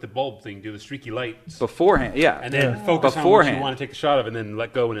streaky with the bulb thing. Do the streaky light Beforehand, yeah. and then focus on what Beforehand. you want to take a shot of, and then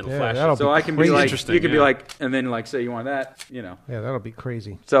let go, and it'll Yeah, flash. that'll So be I can be crazy. like, Interesting, you could be yeah. like, and then like say you want that, Yeah, that'll be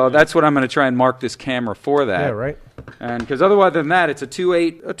crazy. So that's what I'm going to try and mark this camera for that. Yeah, right. And because otherwise than that, it's a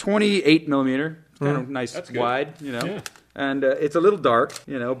 28 millimeter. It's kind of nice, That's good. wide, Yeah. And it's a little dark,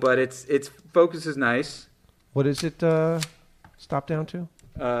 but its focus is nice. What is it stop down to?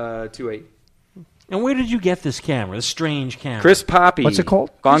 2.8. And where did you get this camera? This strange camera. Chris Poppy. What's it called?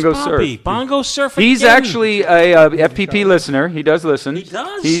 Bongo Chris Surf. Poppy. Bongo Surf. He's again. actually a FPP listener. He does listen. He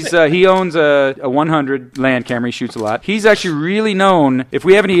does? He owns a 100 land camera. He shoots a lot. He's actually really known. If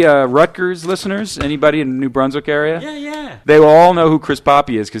we have any Rutgers listeners, anybody in the New Brunswick area, Yeah. they will all know who Chris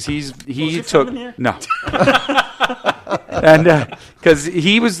Poppy is because he he took from here? no. And because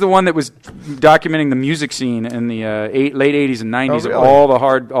he was the one that was documenting the music scene in the late 80s and 90s, Oh, really?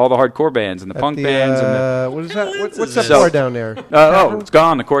 all the hardcore bands and the At punk the, bands and what is that? What's So- that bar down there? it's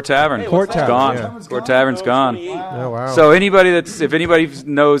gone. The Court Tavern. Court It's Tavern, gone. yeah. Court Tavern's gone. Oh, wow. So if anybody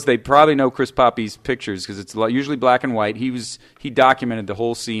knows, they probably know Chris Poppy's pictures because it's usually black and white. He documented the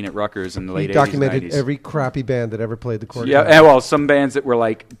whole scene at Rutgers in the late he 80s, documented 90s. every crappy band that ever played the Court Yeah, Tavern. and, well, some bands that were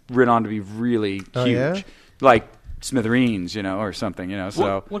like written on to be really huge, Oh, yeah? like Smithereens, or something,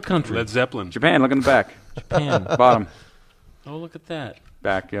 So What country? Led Zeppelin. Japan, look in the back, Japan. bottom, Oh, look at that.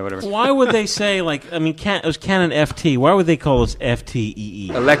 back, yeah, whatever. Why would they say, it was Canon FT. Why would they call this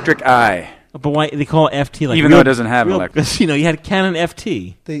FTEE? Electric Eye. But why they call it FT? Like Even though it doesn't have an electric. Because, you had Canon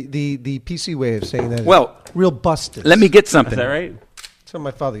FT. The PC way of saying that is Well, real busted. Let me get something. Is that right? That's what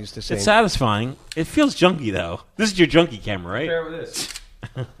my father used to say. It's satisfying. It feels junky, though. This is your junky camera, right? Compare with this.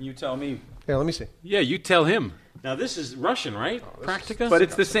 You tell me. Here, let me see. Yeah, you tell him. Now, this is Russian, right? Praktica? But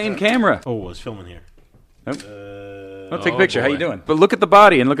it's the same camera. Oh, I was filming here. I'll take a Oh, picture. How boy. you doing? But look at the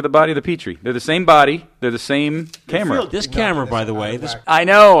body and look at the body of the Petrie. They're the same body. They're the same camera. This camera, by the way, this I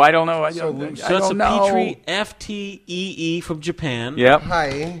know. I don't know. I so don't that's a know. Petrie FTEE from Japan. Yep.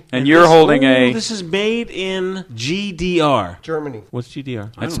 Hi, And you're holding a. This is made in GDR. Germany. What's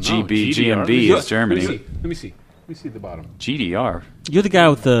GDR? That's I don't know. GB. GDR. GMB is Germany. Let me see. Let me see the bottom. GDR. You're the guy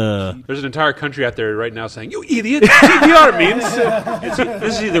with the. There's an entire country out there right now saying, "You idiot! GDR means."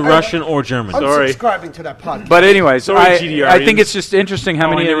 This is either Russian or German. Sorry. Subscribing to that podcast. But anyways, Sorry, I GDRians. think it's just interesting how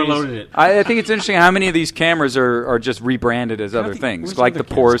Oh, many I never of these. loaded it. I think it's interesting how many of these cameras are just rebranded as other things, where's like the the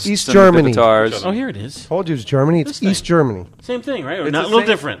other Porst, East and Germany. the Vitars. Oh, here it is. Told you it's Germany. It's This thing. East Germany. Same thing, right? Or It's not, the a little same-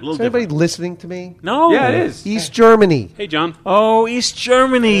 different. A Is little anybody different. listening to me? No. Yeah, it is. East Germany. Hey, John. Oh, East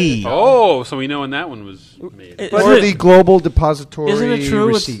Germany. Oh, so we know when that one was made. Or the Global Depository Isn't it true?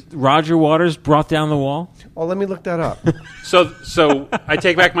 Receipt. It's Roger Waters brought down the wall. Oh, let me look that up. So I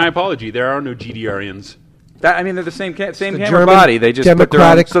take back my apology. There are no GDRians. They're the same camera German body. They just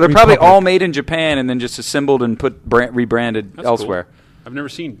Democratic so they're probably Republic. all made in Japan and then just assembled and rebranded That's elsewhere. Cool. I've never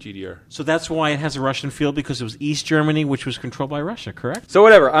seen GDR. So that's why it has a Russian feel, because it was East Germany, which was controlled by Russia, correct? So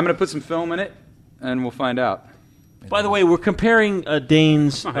whatever. I'm going to put some film in it, and we'll find out. By the way, we're comparing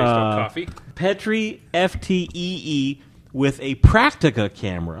Dane's Nice, coffee. Petri FTEE with a Praktica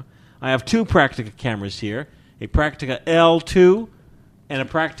camera. I have two Praktica cameras here, a Praktica L2 and a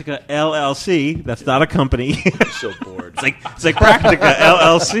Praktica LLC. That's not a company. So bored. It's like Praktica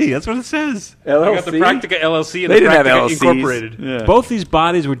LLC. That's what it says. I got the Praktica LLC and They the didn't have Praktica LLCs. Incorporated. Yeah. Both these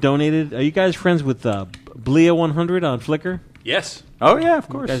bodies were donated. Are you guys friends with Blia 100 on Flickr? Yes. Oh yeah, of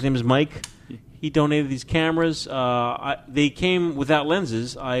The course. guy's name is Mike. He donated these cameras. They came without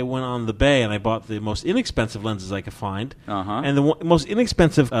lenses. I went on the Bay and I bought the most inexpensive lenses I could find. Uh-huh. And the most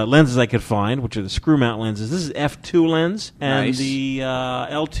inexpensive lenses I could find, which are the screw mount lenses. This is f2 lens, and Nice. the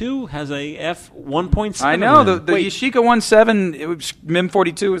L2 has a f1.7. I know lens. the Yashica 1.7 MIM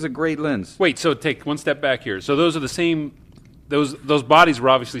 42 is a great lens. Wait, so take one step back here. So those are the same. Those bodies were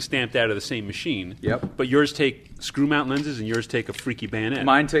obviously stamped out of the same machine. Yep. But yours take screw mount lenses and yours take a freaky bayonet.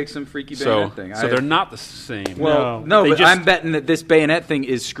 Mine takes some freaky so bayonet thing. so they're not the same. Well, No. no, They but just- I'm betting that this bayonet thing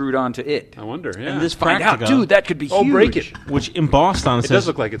is screwed onto it. I wonder. Yeah. And this Find out, Praktica, dude. That could be huge. Oh, break it. which embossed on it, It says, does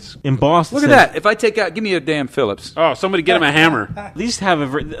look like it's. embossed. Look it at says- that. If I take out, give me a damn Phillips. Oh, somebody get him a hammer. These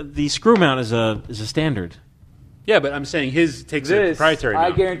have the screw mount is a standard. Yeah, but I'm saying his takes a This, proprietary I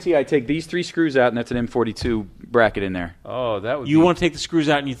mount. guarantee I take these three screws out, and that's an M42 bracket in there. Oh, that would You be, want to take the screws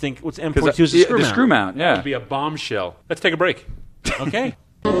out and you think, what's 'Cause M42 is a yeah, screw the mount. screw mount, that yeah. would be a bombshell. Let's take a break. Okay.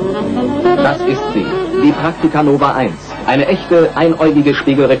 Das ist sie, die Praktica Nova 1. Eine echte, einäugige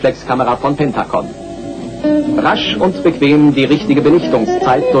Spiegelreflexkamera von Pentacon. Rasch und bequem die richtige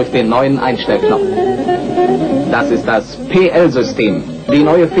Belichtungszeit durch den neuen Einstellknopf. Das ist das PL-System, die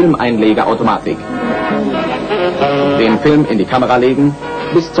neue Filmeinlegeautomatik. Den Film in die Kamera legen,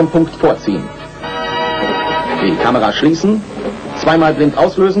 bis zum Punkt vorziehen. Die Kamera schließen, zweimal blind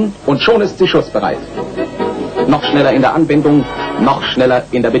auslösen und schon ist sie schussbereit. Noch schneller in der Anbindung, noch schneller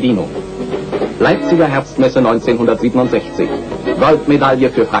in der Bedienung. Leipziger Herbstmesse 1967. Goldmedaille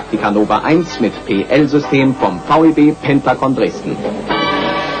für Praktica Nova 1 mit PL-System vom VEB Pentacon Dresden.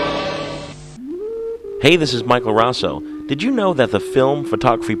 Hey, this is Michael Rosso. Did you know that the Film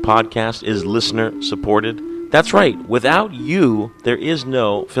Photography Podcast is listener supported? That's right. Without you, there is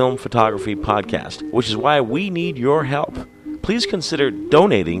no Film Photography Podcast, which is why we need your help. Please consider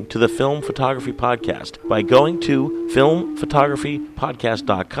donating to the Film Photography Podcast by going to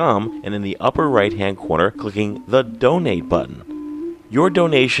filmphotographypodcast.com and in the upper right-hand corner, clicking the Donate button. Your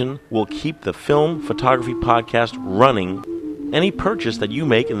donation will keep the Film Photography Podcast running. Any purchase that you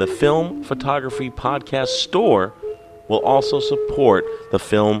make in the Film Photography Podcast store will also support the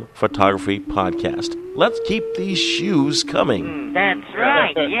Film Photography Podcast. Let's keep these shoes coming. That's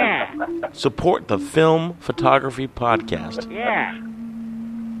right, yeah. Support the Film Photography Podcast. Yeah.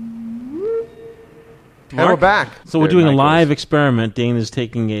 And we're back. So we're doing a live experiment. Dane is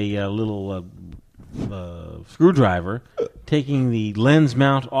taking a little screwdriver, taking the lens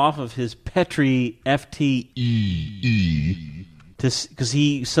mount off of his Petri FTEE, because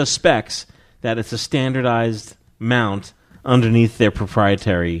he suspects that it's a standardized mount underneath their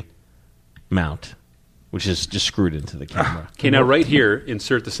proprietary mount, which is just screwed into the camera. Okay, now right here,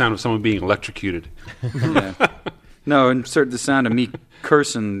 insert the sound of someone being electrocuted. Yeah. No, insert the sound of me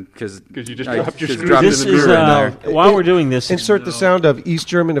cursing because you just dropped your screws. This is while we're doing this. Insert the sound of East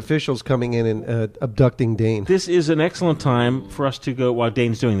German officials coming in and abducting Dane. This is an excellent time for us to go, while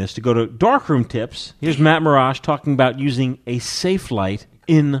Dane's doing this, to go to Darkroom Tips. Here's Matt Mirage talking about using a safe light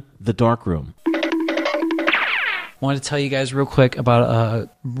in the darkroom. I wanted to tell you guys real quick about a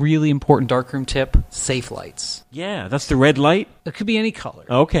really important darkroom tip, safe lights. Yeah, that's the red light? It could be any color.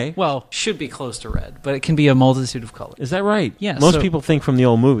 Okay. Well, should be close to red, but it can be a multitude of colors. Is that right? Yeah. Most so- people think from the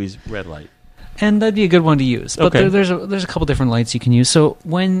old movies, red light. And that'd be a good one to use. But Okay. there's a couple different lights you can use. So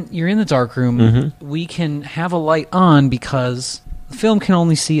when you're in the darkroom, we can have a light on because the film can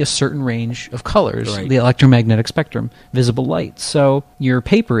only see a certain range of colors, Right. the electromagnetic spectrum, visible light. So your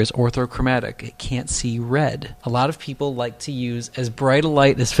paper is orthochromatic. It can't see red. A lot of people like to use as bright a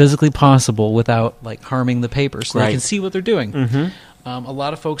light as physically possible without like harming the paper so Right. they can see what they're doing. A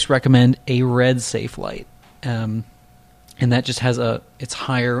lot of folks recommend a red safe light. And that just has it's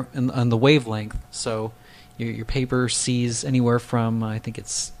higher on the wavelength, so your paper sees anywhere from I think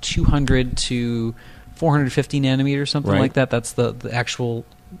it's 200 to 450 nanometers, something Right. like that. That's the actual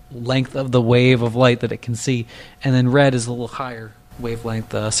length of the wave of light that it can see, and then red is a little higher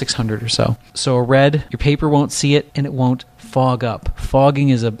wavelength 600 or so. So a red, your paper won't see it, and it won't fog up. Fogging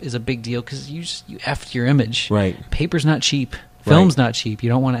is a big deal because you effed your image. Right. Paper's not cheap. Film's not cheap. You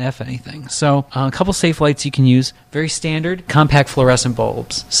don't want to F anything. So a couple safe lights you can use. Very standard, compact fluorescent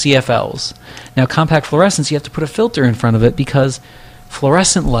bulbs, CFLs. Now, compact fluorescence, you have to put a filter in front of it because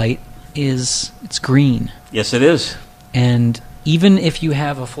fluorescent light it's green. Yes, it is. And even if you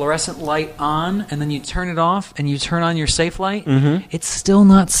have a fluorescent light on and then you turn it off and you turn on your safe light, it's still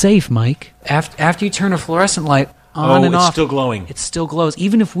not safe, Mike. After you turn a fluorescent light on and off, it's still glowing. It still glows.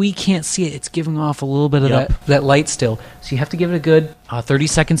 Even if we can't see it, it's giving off a little bit of that light still. So you have to give it a good 30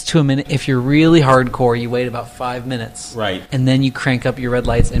 seconds to a minute. If you're really hardcore, you wait about 5 minutes. Right. And then you crank up your red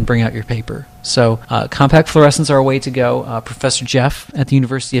lights and bring out your paper. So compact fluorescents are a way to go. Professor Jeff at the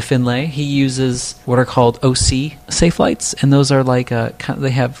University of Finlay, he uses what are called OC safe lights, and those are like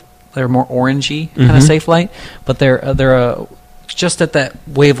they're more orangey kind of safe light, but they're just at that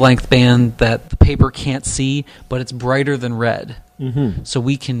wavelength band that the paper can't see, but it's brighter than red. So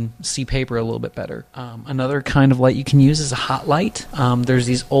we can see paper a little bit better. Another kind of light you can use is a hot light. There's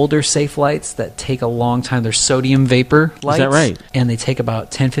these older safe lights that take a long time. They're sodium vapor lights. Is that right? And they take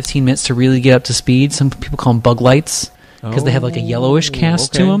about 10-15 minutes to really get up to speed. Some people call them bug lights because they have like a yellowish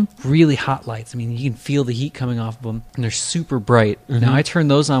cast to them. Really hot lights. I mean, you can feel the heat coming off of them, and they're super bright. Now, I turn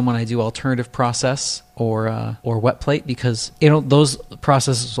those on when I do alternative process or wet plate because those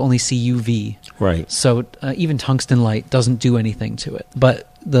processes only see UV. Right. So even tungsten light doesn't do anything to it. But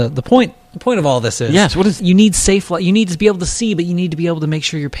the point of all this is what is you need safe light. You need to be able to see, but you need to be able to make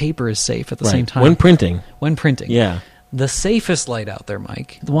sure your paper is safe at the same time. When printing. Yeah. The safest light out there,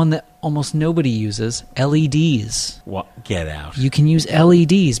 Mike, the one that almost nobody uses, LEDs. What? Get out. You can use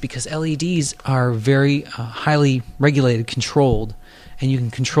LEDs because LEDs are very highly regulated, controlled, and you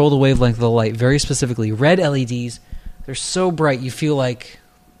can control the wavelength of the light very specifically. Red LEDs, they're so bright you feel like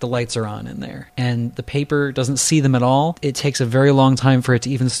the lights are on in there, and the paper doesn't see them at all. It takes a very long time for it to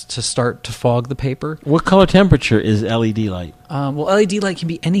even to start to fog the paper. What color temperature is LED light? Well, LED light can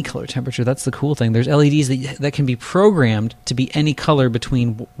be any color temperature. That's the cool thing. There's LEDs that can be programmed to be any color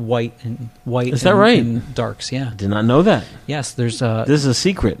between white and Is that right? And darks. Yeah, Did not know that. Yes, there's. This is a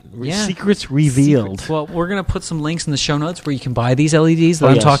secret. Yeah. Secrets revealed. Secrets. Well, we're going to put some links in the show notes where you can buy these LEDs that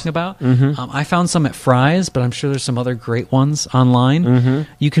I'm talking about. I found some at Fry's, but I'm sure there's some other great ones online.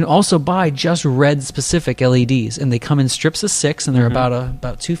 You can also buy just red specific LEDs, and they come in strips of 6, and they're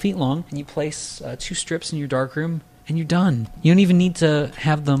about 2 feet long. And you place 2 strips in your darkroom, and you're done. You don't even need to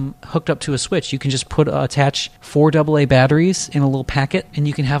have them hooked up to a switch. You can just attach 4 AA batteries in a little packet, and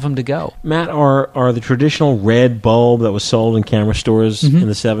you can have them to go. Matt, are the traditional red bulb that was sold in camera stores in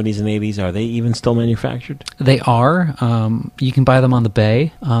the 70s and 80s, are they even still manufactured? They are. You can buy them on the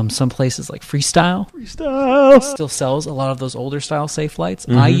Bay. Some places like Freestyle still sells a lot of those older style safe lights.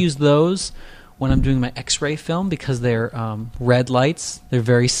 I use those when I'm doing my X-ray film because they're red lights. They're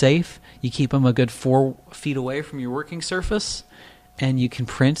very safe. You keep them a good 4 feet away from your working surface, and you can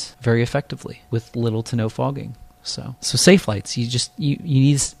print very effectively with little to no fogging. So safe lights. You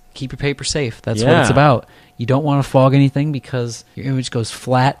need to keep your paper safe. That's what it's about. You don't want to fog anything because your image goes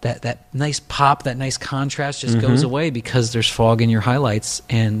flat. That nice pop, that nice contrast just goes away because there's fog in your highlights,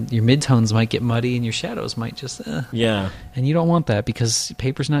 and your midtones might get muddy, and your shadows might just Yeah. And you don't want that because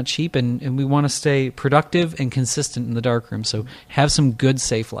paper's not cheap, and we want to stay productive and consistent in the darkroom. So have some good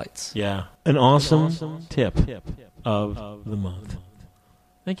safe lights. Yeah. An awesome tip of the month.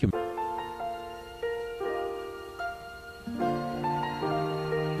 Thank you.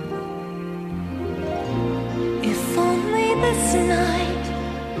 If only this night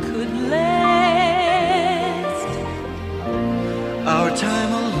could last. Our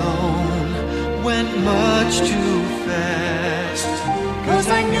time alone went much too fast. 'Cause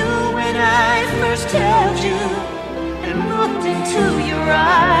I knew when I first held you and looked into your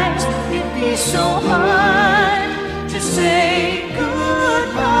eyes, it'd be so hard to say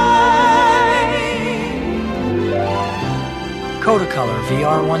goodbye. Kodacolor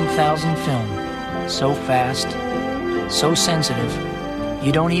VR 1000 film. So fast, so sensitive,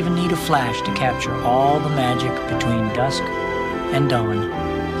 you don't even need a flash to capture all the magic between dusk and dawn.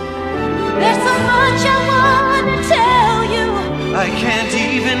 There's so much I want to tell you. I can't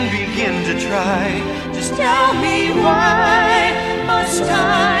even begin to try. Just tell me why must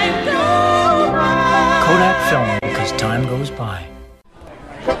time go by? Kodak film, because time goes by.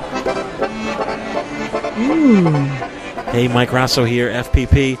 Hey, Mike Rosso here,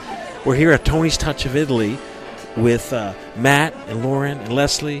 FPP. We're here at Tony's Touch of Italy. with Matt and Lauren and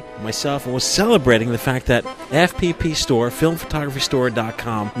Leslie and myself, and was celebrating the fact that FPP Store,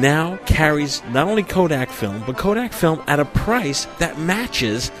 filmphotographystore.com, now carries not only Kodak film, but Kodak film at a price that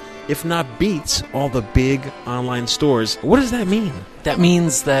matches, if not beats, all the big online stores. What does that mean? That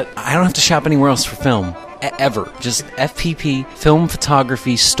means that I don't have to shop anywhere else for film. Ever. Just FPP,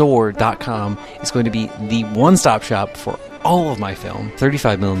 filmphotographystore.com is going to be the one-stop shop for all of my film,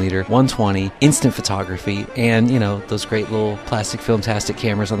 35mm, 120, instant photography, and, those great little plastic film-tastic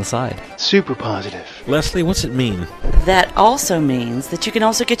cameras on the side. Super positive. Leslie, what's it mean? That also means that you can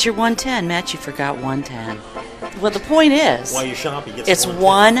also get your 110. Matt, you forgot 110. Well, the point is, while you're shopping, it's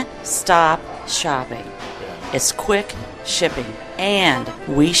one-stop shopping. Yeah. It's quick shipping, and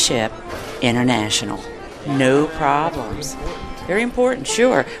we ship international. No problems. Very important,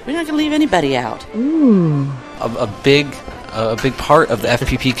 sure. We're not going to leave anybody out. Ooh. A big part of the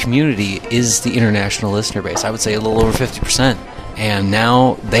FPP community is the international listener base. I would say a little over 50%. And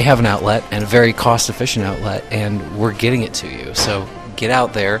now they have an outlet, and a very cost-efficient outlet, and we're getting it to you. So get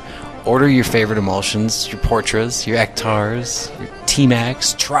out there, order your favorite emulsions, your Portras, your Ektars, your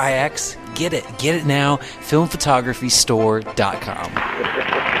T-Max, Tri-X. Get it. Get it now. filmphotographystore.com.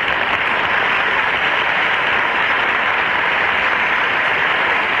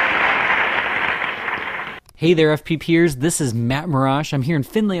 Hey there, FPPers. This is Matt Marash. I'm here in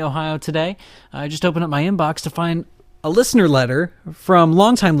Findlay, Ohio today. I just opened up my inbox to find a listener letter from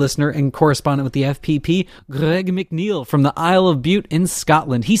longtime listener and correspondent with the FPP, Greg McNeil from the Isle of Bute in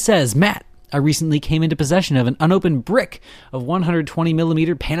Scotland. He says, Matt, I recently came into possession of an unopened brick of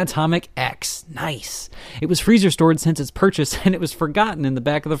 120mm Panatomic X. Nice. It was freezer stored since its purchase, and it was forgotten in the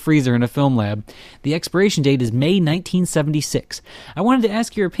back of the freezer in a film lab. The expiration date is May 1976. I wanted to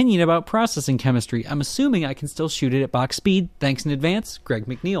ask your opinion about processing chemistry. I'm assuming I can still shoot it at box speed. Thanks in advance, Greg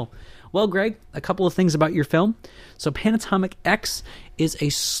McNeil. Well, Greg, a couple of things about your film. So Panatomic X is a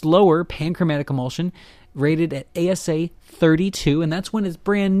slower panchromatic emulsion rated at ASA 32, and that's when it's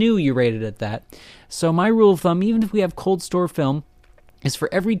brand new you rated at that. So my rule of thumb, even if we have cold store film, is for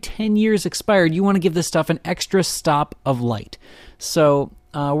every 10 years expired, you want to give this stuff an extra stop of light. So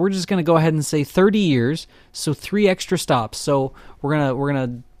we're just going to go ahead and say 30 years, so 3 extra stops. So we're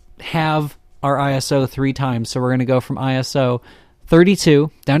gonna have our ISO 3 times. So we're going to go from ISO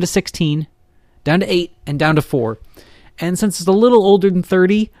 32 down to 16, down to 8, and down to 4. And since it's a little older than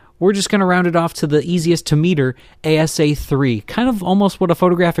 30, we're just going to round it off to the easiest to meter, ASA 3, kind of almost what a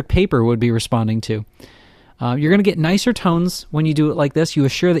photographic paper would be responding to. You're going to get nicer tones when you do it like this. You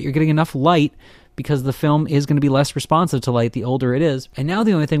assure that you're getting enough light because the film is going to be less responsive to light the older it is. And now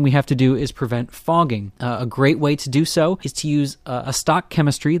the only thing we have to do is prevent fogging. A great way to do so is to use a stock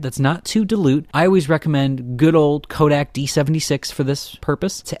chemistry that's not too dilute. I always recommend good old Kodak D76 for this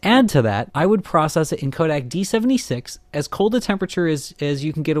purpose. To add to that, I would process it in Kodak D76 as cold a temperature as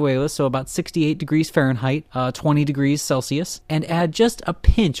you can get away with, so about 68 degrees Fahrenheit, 20 degrees Celsius, and add just a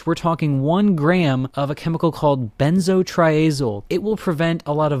pinch, we're talking 1 gram of a chemical called benzotriazole. It will prevent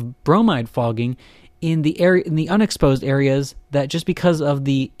a lot of bromide fogging in the unexposed areas that, just because of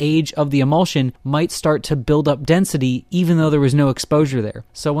the age of the emulsion, might start to build up density even though there was no exposure there.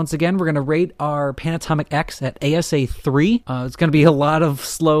 So once again, we're going to rate our Panatomic X at ASA 3. It's going to be a lot of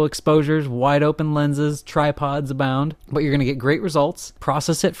slow exposures, wide open lenses, tripods abound, but you're going to get great results.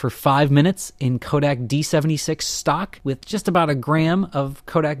 Process it for 5 minutes in Kodak D76 stock with just about 1 gram of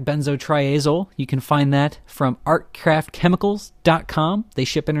Kodak benzotriazole. You can find that from artcraftchemicals.com. They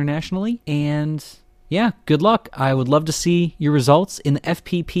ship internationally, and yeah, good luck. I would love to see your results in the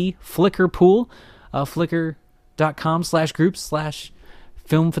FPP Flickr pool,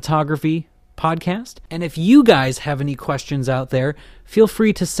 flickr.com/groups/film photography podcast. And if you guys have any questions out there, feel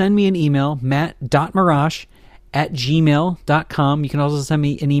free to send me an email, matt.marash@gmail.com. You can also send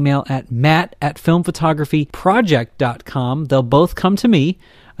me an email at matt@filmphotographyproject.com. They'll both come to me.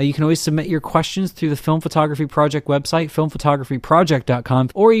 You can always submit your questions through the Film Photography Project website, filmphotographyproject.com,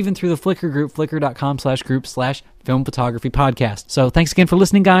 or even through the Flickr group, flickr.com/group/film photography podcast. So thanks again for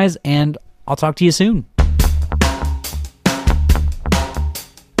listening, guys, and I'll talk to you soon.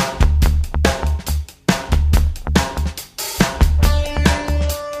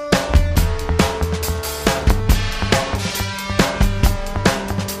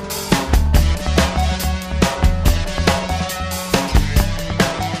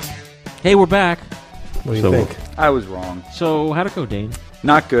 Hey, we're back. What do you think? I was wrong. So, how'd it go, Dane?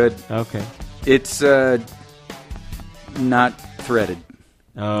 Not good. Okay. It's not threaded.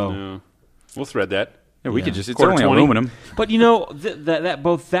 Oh. No. We'll thread that. Yeah, we could just, it's Quarter only 20. aluminum. But you know, that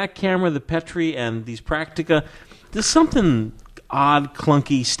both that camera, the Petri, and these Praktica, there's something odd,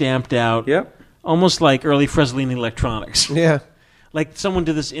 clunky, stamped out. Yep. almost like early Freslini Electronics. Yeah. Like someone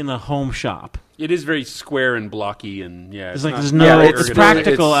did this in a home shop. It is very square and blocky, and It's like there's no. It's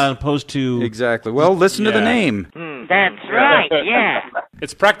practical as opposed to exactly. Well, listen to the name. That's right, yeah.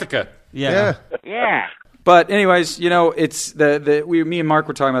 It's Practica. Yeah. Yeah. But anyways, it's me and Mark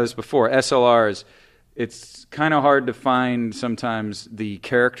were talking about this before. SLRs, it's kind of hard to find sometimes the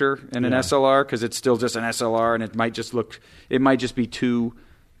character in an SLR because it's still just an SLR, and it might just be too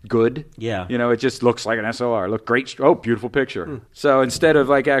good. Yeah. It just looks like an SLR. Look great. Oh, beautiful picture. So instead of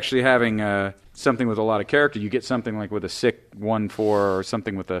like actually having something with a lot of character, you get something like with a SICK 1.4 or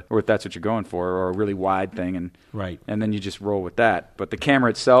something or if that's what you're going for, or a really wide thing, and then you just roll with that. But the camera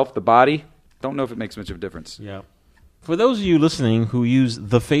itself, the body, don't know if it makes much of a difference. Yeah. For those of you listening who use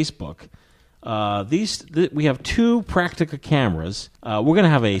the Facebook, we have 2 Practica cameras. We're going to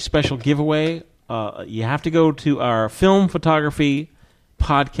have a special giveaway. You have to go to our Film Photography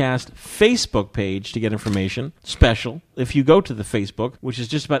Podcast Facebook page to get information. Special. If you go to the Facebook, which is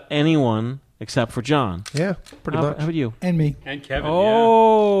just about anyone except for John. Yeah, pretty much. How about you? And me. And Kevin,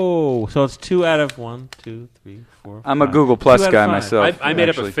 so it's 2 out of 1, 2, 3, 4, I'm a 5. Google Plus 2 out of guy 5. myself. I made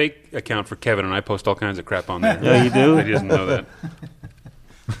up a fake account for Kevin, and I post all kinds of crap on there. Yeah, you do? He doesn't know that.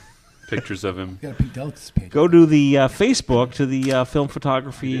 Pictures of him. Go to the Facebook, to the Film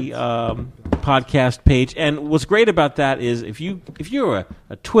Photography Podcast page. And what's great about that is if you're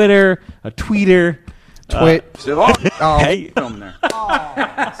a Twitter, a tweeter... Hey. Film there.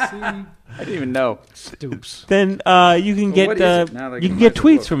 I didn't even know. Stoops. Then you can get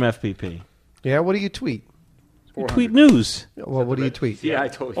tweets from FPP. Yeah, what do you tweet? You tweet news. Well, what do you tweet? Yeah, I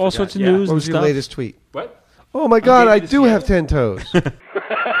totally all forgot. sorts of news. What was and your stuff. latest tweet? What? Oh my God, I do have 10 toes.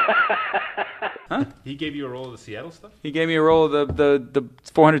 Huh? He gave you a roll of the Seattle stuff? He gave me a roll of the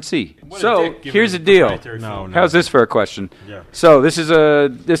 400C. What a So dick, given here's the the deal. proprietary film. How's this for a question? Yeah. So this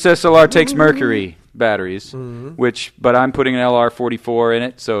SLR takes mercury batteries, but I'm putting an LR44 in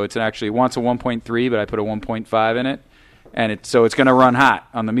it, so it wants a 1.3, but I put a 1.5 in it, and it's going to run hot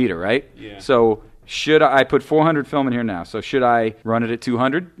on the meter, right? Yeah. So should I put 400 film in here now? So should I run it at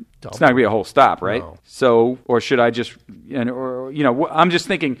 200? It's not going to be a whole stop, right? No. So, or should I just, I'm just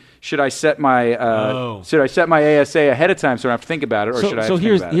thinking, should I set my ASA ahead of time so I don't have to think about it, or should I? So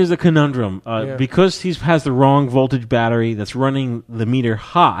here's the conundrum. Because he has the wrong voltage battery that's running the meter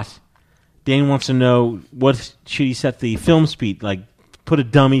hot. Dane wants to know what should he set the film speed, like put a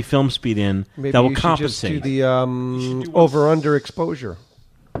dummy film speed in that will compensate. Maybe you should just do the over-under exposure.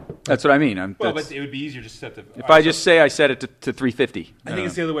 That's what I mean. But it would be easier just to set the... If I just say I set it to 350. I think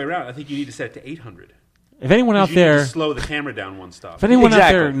it's the other way around. I think you need to set it to 800. If anyone out you there... need to slow the camera down one stop. If anyone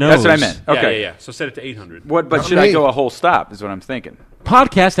out there knows... That's what I meant. Okay. Yeah. So set it to 800. But should I go a whole stop is what I'm thinking.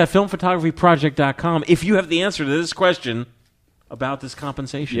 Podcast at filmphotographyproject.com if you have the answer to this question about this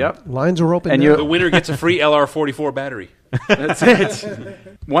compensation. Yep. Lines are open. And now. The winner gets a free LR44 battery. That's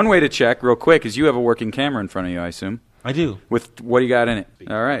it. One way to check real quick is you have a working camera in front of you, I assume. I do. With what do you got in it?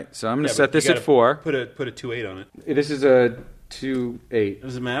 All right. So I'm going to set this at 4. Put a 2.8 on it. This is a 2.8.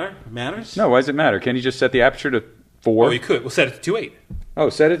 Does it matter? It matters? No, why does it matter? Can you just set the aperture to 4? Oh, you could. We'll set it to 2.8. Oh,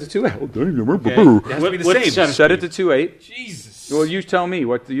 set it to 2.8. Oh, It has to be the same. Set it to 2.8. Jesus. Well, you tell me.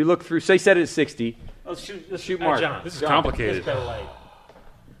 What you look through? Say set it at 60. Let's shoot Mark. John, this is complicated. All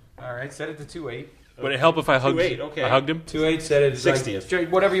right, set it to 2.8. Would it help if I hugged? 2.8, okay. I hugged him. 2.8. Set it 60th.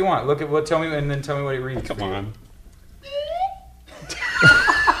 Like, whatever you want. Look at what. Tell me, and then tell me what it reads. Come on.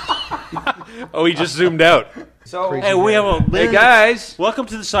 Oh, he just zoomed out. So, Hey, we have a hey guys, welcome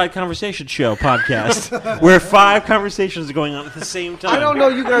to the Side Conversation Show podcast, where 5 conversations are going on at the same time. I don't know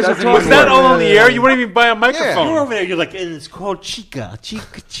you guys are talking. Was that all on the air? You weren't even by a microphone. You're over there. You're like, and it's called Chica.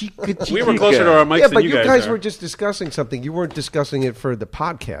 We were closer to our mics Yeah, than but you you guys guys are. were just discussing something. You weren't discussing it for the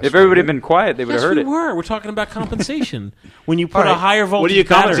podcast. if everybody had been quiet, they would Yes, have heard we it. were. We're talking about compensation. When you put All a right. higher voltage What are you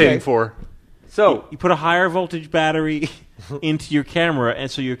battery, commentating for? So, you put a higher voltage battery into your camera,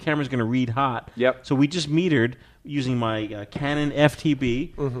 and so your camera's going to read hot. Yep. So we just metered using my Canon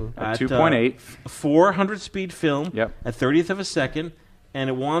FTB at 2.8. 400 speed film Yep. at 30th of a second, and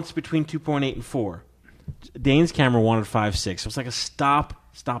it wants between 2.8 and 4. Dane's camera wanted 5.6. So it's like a stop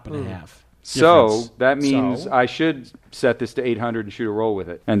and a half. So difference. that means I should set this to 800 and shoot a roll with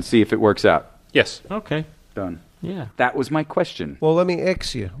it and see if it works out. Yes. Okay. Done. Yeah. That was my question. Well, let me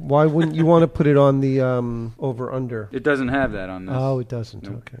ask you. Why wouldn't you want to put it on the over-under? It doesn't have that on this. Oh, it doesn't.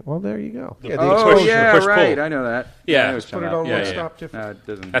 Okay. Well, there you go. The Yeah, Oh, push- yeah, push-pull. right. I know that. Yeah. I know Put it on Yeah, one yeah. stop different. No, it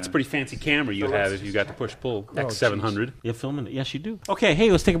doesn't. That's a pretty fancy camera you have if you got the push-pull X700. You're filming it? Yes, you do. Okay,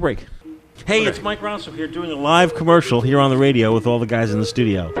 hey, let's take a break. Hey, it's Mike Ronso here doing a live commercial here on the radio with all the guys in the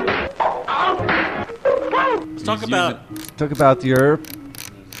studio. Let's talk about Talk about your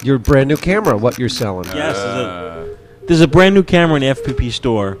Your brand new camera, what you're selling. Yes, there's a brand new camera in the FPP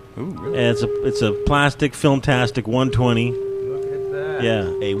store. Ooh, really? And it's a plastic Filmtastic 120. Look at that. Yeah,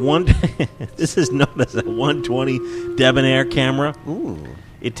 this is known as a 120 debonair camera. Ooh.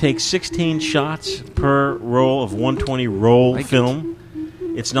 It takes 16 shots per roll of 120 roll film.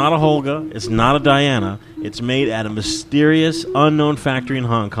 It's not a Holga. It's not a Diana. It's made at a mysterious, unknown factory in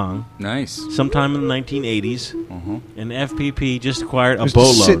Hong Kong. Nice. Sometime in the 1980s. And FPP just acquired a Just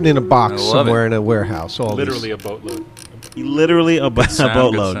boatload. sitting in a box somewhere in a warehouse. All Literally a boatload. Literally a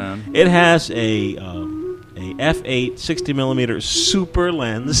boatload. sound. It has a f8 60mm super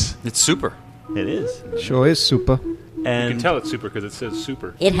lens. It's super. It is. Sure is super. And You can tell it's super because it says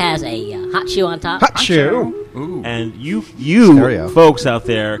super. It has a hot shoe on top. Hot shoe. Ooh. And you Stereo. folks out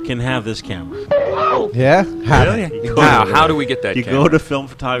there can have this camera. Yeah? Have Really? it. Wow, how do we get that You camera? go to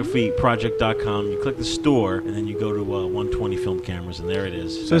filmphotographyproject.com, you click the store, and then you go to 120 film cameras, and there it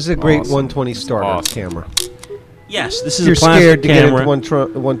is. So this is a great Awesome. 120 starter Awesome. camera. Yes, this is You're a plastic scared to camera. get into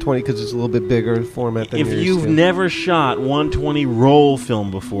 120 because it's a little bit bigger format than If you're you've used to. never shot 120 roll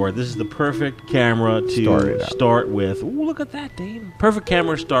film before, this is the perfect camera to start with. Ooh, look at that, Dane. Perfect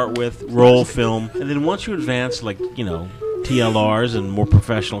camera to start with, roll film. And then once you advance, like, TLRs and more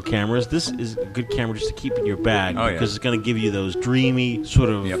professional cameras, this is a good camera just to keep in your bag Oh, yeah. because it's going to give you those dreamy sort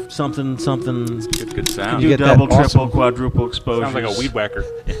of something. Good sound. You get double, that triple, awesome- quadruple exposure. Sounds like a weed whacker.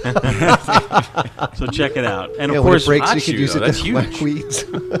 So check it out. And Yeah, of when course, it breaks, hot you can shoe, use though, it that's to huge. whack weeds.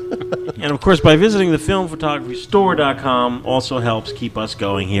 And of course, by visiting the filmphotographystore.com also helps keep us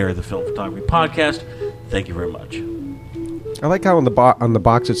going here at the Film Photography Podcast. Thank you very much. I like how on the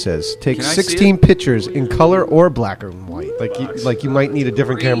box it says take Can I see 16 pictures in color or black and white. Like you might need a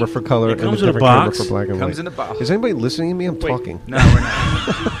different camera for color It and a comes in a different camera box. for black and Comes white. in a box. Is anybody listening to me? I'm talking. No, we're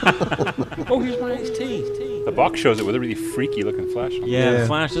not. Oh, here's my iced tea. The box shows it with a really freaky looking flash on it. Yeah, Yeah. the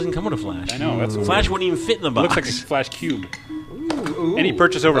flash doesn't come with a flash. I know. That's Flash wouldn't even fit in the It box. looks like a flash cube. Any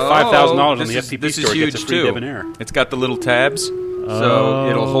purchase over $5,000 on the FTP this store is gets huge a free too. debonair. It's got the little tabs, so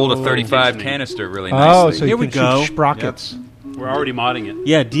it'll hold a 35 canister really nicely. Oh, so Here you we can go. shoot sprockets. We're already modding it.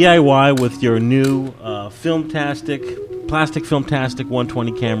 Yeah, DIY with your new Filmtastic, plastic Filmtastic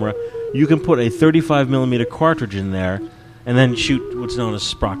 120 camera. You can put a 35mm cartridge in there and then shoot what's known as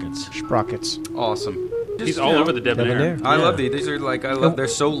sprockets. Sprockets. Awesome. He's all over the debonair. I love these. These are like they're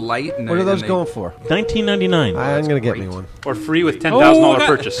so light. And What are those and going for? $19.99. I'm going to get me one. Or free with $10,000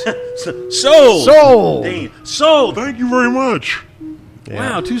 purchase. Sold! Sold! Dane, sold! Thank you very much.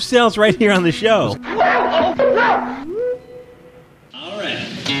 Wow, 2 sales right here on the show. All right.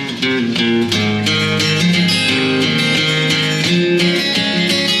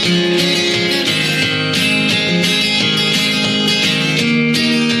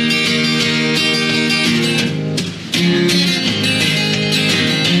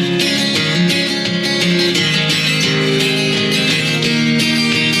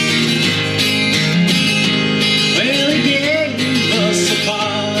 Well, he gave us a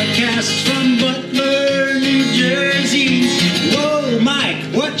podcast from Butler, New Jersey. Whoa, Mike,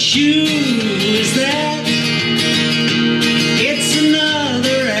 what shoe is that? It's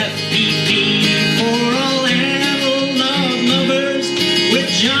another FPP for all analog lovers with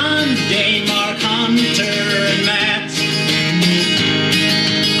John, Dane, Mark, Hunter, and Matt.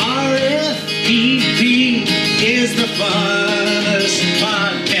 Our FPP is the funnest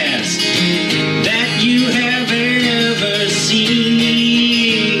podcast that you have ever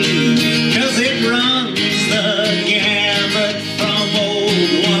seen, 'cause it runs the gamut from old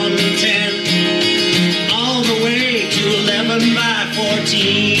 110 all the way to 11 by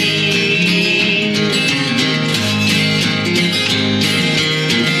 14.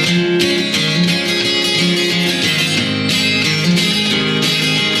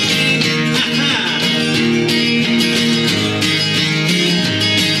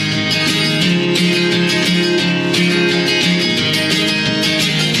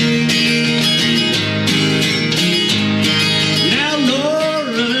 Now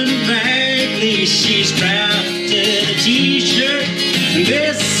Lauren Bagley, she's crafted a t-shirt, and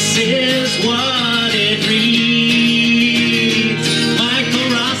this is what it reads. Michael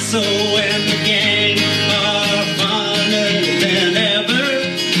Rosso and the gang are funner than ever.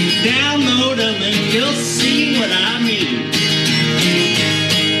 Download them and you'll see what I mean.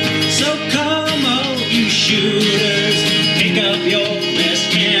 So come all you shooters, pick up your best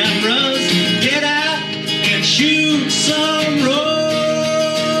cameras, get out and shoot some rolls.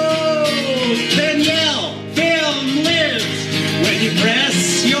 Then yell, film lives when you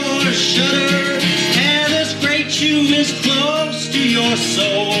press your shutter, and this great shoe is close to your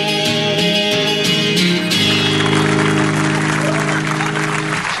soul.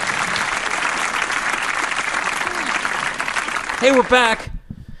 Hey, we're back.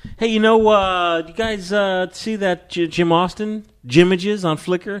 Hey, you guys see that Jim Austin Jimages on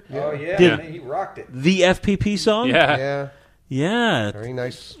Flickr? Oh, yeah. Did He rocked it. the FPP song? Yeah. Yeah. Very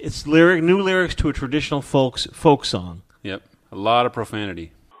nice. It's new lyrics to a traditional folk song. Yep. A lot of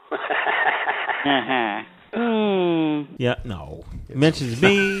profanity. Yeah, no. It mentions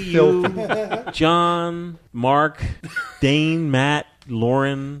me, you, John, Mark, Dane, Matt,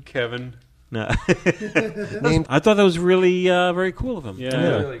 Lauren, Kevin. No. I thought that was really very cool of him.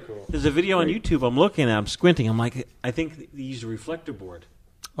 Yeah. Really cool. There's a video on YouTube I'm looking at. I'm squinting. I'm like, I think he used a reflector board.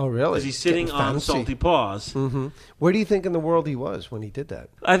 Oh, really? Because he's sitting Getting on fancy. Salty Paws. Mm-hmm. Where do you think in the world he was when he did that?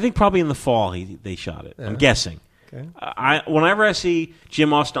 I think probably in the fall they shot it. I'm guessing. Okay. Whenever I see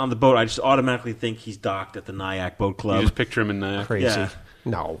Jim Austin on the boat, I just automatically think he's docked at the Nyack Boat Club. You just picture him in Nyack. Crazy. Yeah.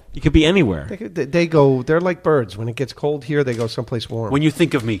 No. He could be anywhere. They go, they're like birds. When it gets cold here, they go someplace warm. When you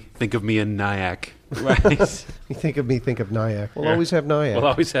think of me in Nyack. Right. You think of me, think of Nyack. We'll Yeah. always have Nyack. We'll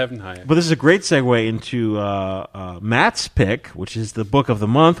always have Nyack. But this is a great segue into Matt's pick, which is the book of the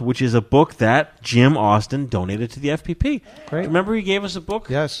month, which is a book that Jim Austin donated to the FPP. Great. Remember he gave us a book?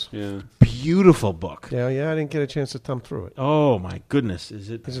 Yes. Yeah. Beautiful book. Yeah, I didn't get a chance to thumb through it. Oh, my goodness.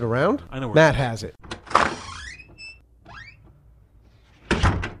 Is it around? I know where Matt it's at. has it.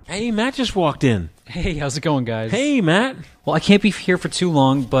 Hey, Matt just walked in. Hey, how's it going, guys? Hey, Matt. Well, I can't be here for too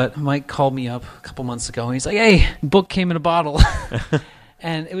long, but Mike called me up a couple months ago, and he's like, hey, book came in a bottle.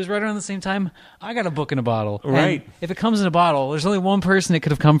 And it was right around the same time I got a book in a bottle. Right. And if it comes in a bottle, there's only one person it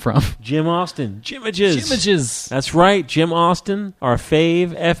could have come from. Jim Austin. Jimages. Jimages. That's right. Jim Austin, our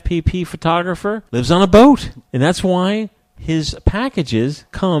fave FPP photographer, lives on a boat. And that's why his packages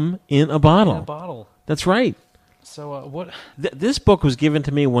come in a bottle. In a bottle. That's right. So what? This book was given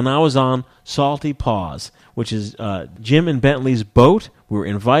to me when I was on Salty Paws, which is Jim and Bentley's boat. We were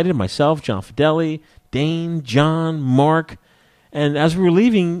invited, myself, John Fideli, Dane, John, Mark. And as we were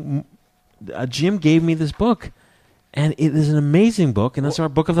leaving, Jim gave me this book. And it is an amazing book, and that's our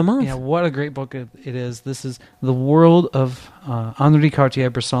book of the month. Yeah, what a great book it is. This is The World of Henri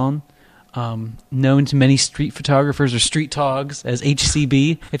Cartier-Bresson, known to many street photographers or street togs as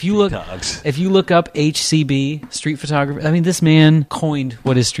HCB. If you look up HCB, street photography, I mean, this man coined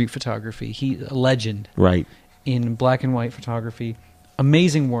what is street photography. He's a legend. Right. In black and white photography.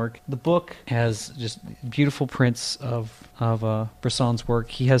 Amazing work. The book has just beautiful prints of Bresson's work.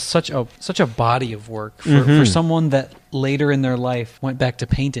 He has such a body of work for someone that later in their life went back to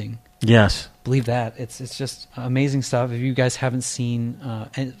painting. Yes. Believe that. It's just amazing stuff. If you guys haven't seen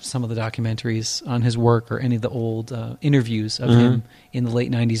some of the documentaries on his work or any of the old interviews of him in the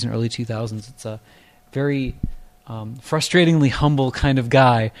late 90s and early 2000s, it's a very frustratingly humble kind of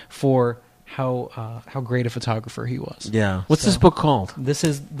guy for how great a photographer he was. Yeah. What's this book called? This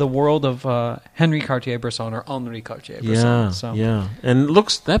is The World of Henri Cartier-Bresson, or Henri Cartier-Bresson. Yeah. And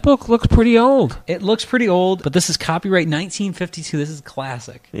that book looks pretty old. It looks pretty old, but this is copyright 1952. This is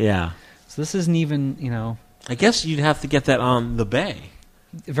classic. Yeah. So this isn't even, I guess you'd have to get that on the Bay.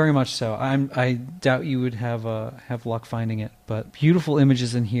 Very much so. I doubt you would have luck finding it, but beautiful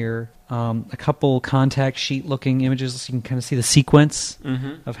images in here. A couple contact sheet looking images, so you can kind of see the sequence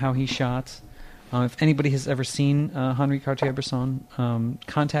of how he shot. If anybody has ever seen Henri Cartier-Bresson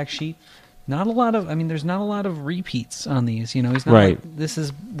contact sheet, there's not a lot of repeats on these. He's not right. This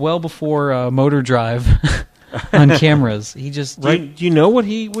is well before motor drive on cameras. He just Do you know what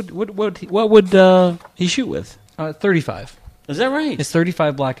he would he shoot with? 35. Is that right? It's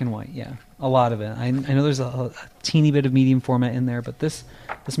 35 black and white, yeah. A lot of it. I know there's a teeny bit of medium format in there, but this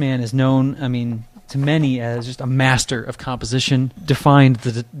man is known, to many as just a master of composition, defined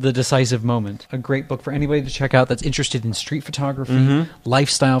the decisive moment. A great book for anybody to check out that's interested in street photography,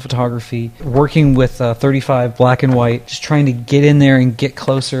 lifestyle photography, working with 35 black and white, just trying to get in there and get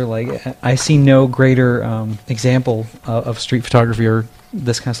closer. Like, I see no greater example of street photography or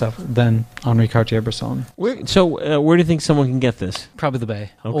this kind of stuff than Henri Cartier-Bresson. So where do you think someone can get this? Probably the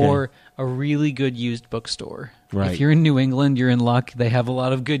Bay. Okay. Or a really good used bookstore. Right. If you're in New England, you're in luck. They have a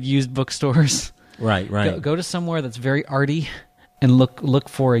lot of good used bookstores. Right. Go to somewhere that's very arty and look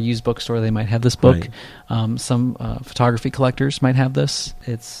for a used bookstore. They might have this book. Right. Some photography collectors might have this.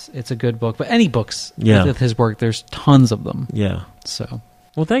 It's a good book. But any books with his work, there's tons of them. Yeah. So...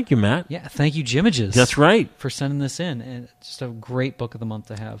 Well, thank you, Matt. Yeah, thank you, Jimages. That's right. For sending this in. And it's just a great book of the month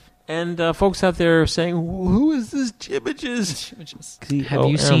to have. And folks out there saying, who is this Jimages? Have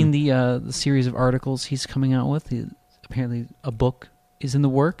you seen the series of articles he's coming out with? Apparently a book is in the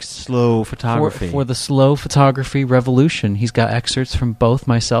works. Slow photography. For the slow photography revolution. He's got excerpts from both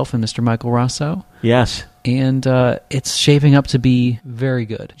myself and Mr. Michael Rosso. Yes. And it's shaping up to be very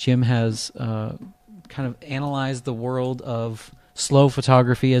good. Jim has... kind of analyze the world of slow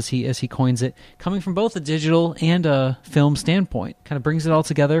photography, as he coins it, coming from both a digital and a film standpoint. Kind of brings it all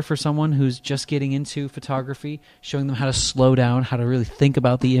together for someone who's just getting into photography, showing them how to slow down, how to really think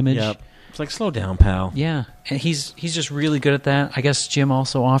about the image. Yep. It's like, slow down, pal. Yeah, and he's just really good at that. I guess Jim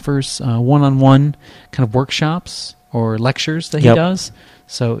also offers one-on-one kind of workshops or lectures that he does.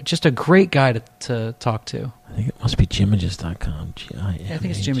 So just a great guy to talk to. I think it must be Jimages.com. Yeah, I think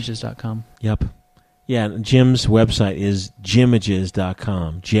it's Jimages.com. Yep. Yeah, Jim's website is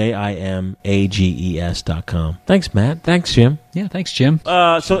Jimages.com. Jimages.com. Thanks, Matt. Thanks, Jim. Yeah, thanks, Jim.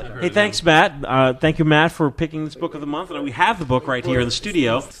 Hey, thanks, Matt. Thank you, Matt, for picking this book of the month. And we have the book right here in the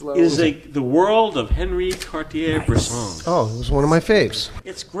studio. It is The World of Henri Cartier-Bresson. Oh, it was one of my faves.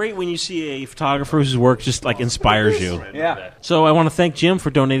 It's great when you see a photographer whose work just like inspires you. Yeah. So I want to thank Jim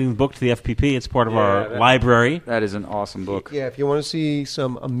for donating the book to the FPP. It's part of our library. That is an awesome book. Yeah, if you want to see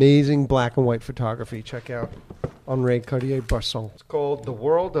some amazing black and white photography, check out Henri Cartier-Bresson. It's called The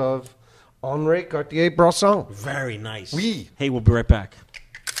World of Henri Cartier-Bresson. Very nice. Oui. Hey, we'll be right back.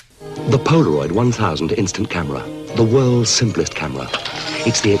 The Polaroid 1000 instant camera, the world's simplest camera.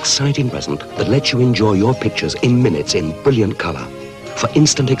 It's the exciting present that lets you enjoy your pictures in minutes in brilliant color. For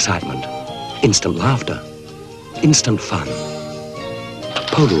instant excitement, instant laughter, instant fun.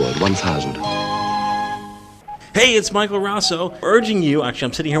 Polaroid 1000. Hey, it's Michael Rosso urging you. Actually,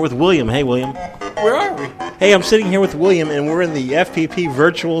 I'm sitting here with William. Hey, William. Where are we? Hey, I'm sitting here with William, and we're in the FPP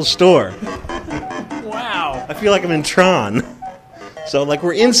virtual store. Wow. I feel like I'm in Tron. So, like,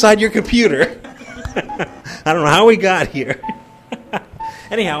 we're inside your computer. I don't know how we got here.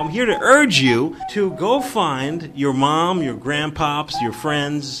 Anyhow, I'm here to urge you to go find your mom, your grandpops, your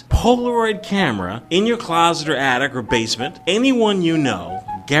friends' Polaroid camera in your closet or attic or basement. Anyone you know,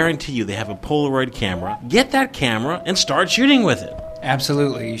 guarantee you they have a Polaroid camera. Get that camera and start shooting with it.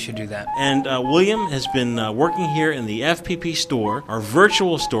 Absolutely, you should do that. And William has been working here in the FPP store, our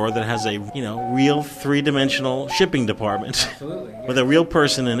virtual store that has a real three-dimensional shipping department. Absolutely, yeah. With a real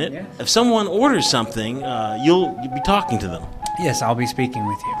person in it. Yeah. If someone orders something, you'll be talking to them. Yes, I'll be speaking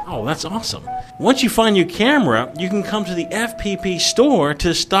with you. Oh, that's awesome. Once you find your camera, you can come to the FPP store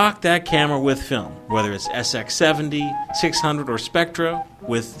to stock that camera with film, whether it's SX70, 600, or Spectra,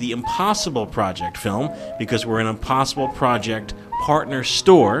 with the Impossible Project film, because we're an Impossible Project partner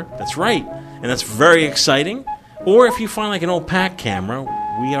store. That's right, and that's very exciting. Or if you find like an old PAC camera,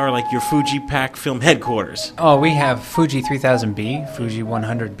 we are like your Fuji PAC film headquarters. Oh, we have Fuji 3000B, Fuji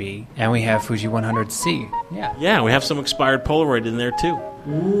 100B, and we have Fuji 100C. Yeah. Yeah, we have some expired Polaroid in there too.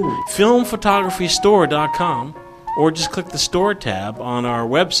 Ooh. Filmphotographystore.com, or just click the store tab on our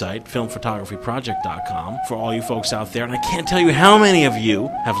website, filmphotographyproject.com, for all you folks out there. And I can't tell you how many of you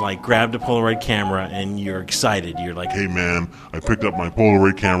have like grabbed a Polaroid camera and you're excited. You're like, hey man, I picked up my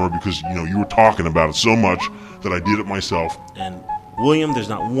Polaroid camera because you were talking about it so much that I did it myself. And William, there's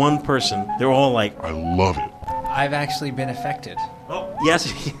not one person. They're all like, I love it. I've actually been affected. Oh,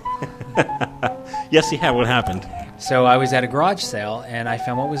 yes. Yes, you have. What happened? So I was at a garage sale, and I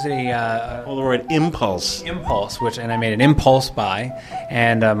found, what was it, a Polaroid Impulse. Impulse, and I made an impulse buy,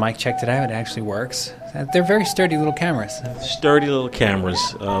 and Mike checked it out. It actually works. They're very sturdy little cameras. Sturdy little cameras.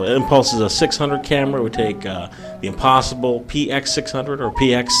 Impulse is a 600 camera. It would take the Impossible PX600 or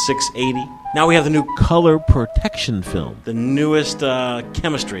PX680. Now we have the new color protection film, the newest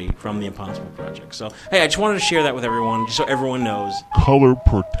chemistry from the Impossible Project. So, hey, I just wanted to share that with everyone, just so everyone knows. Color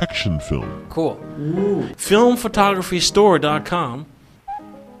protection film. Cool. Ooh. Filmphotographystore.com.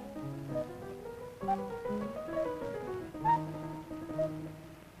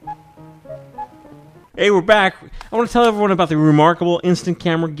 Hey, we're back. I want to tell everyone about the remarkable instant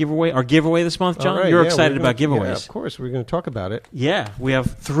camera giveaway, our giveaway this month, John. Right, You're excited about giveaways. Yeah, of course, we're going to talk about it. Yeah, we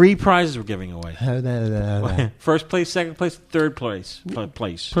have 3 prizes we're giving away. First place, second place, third place.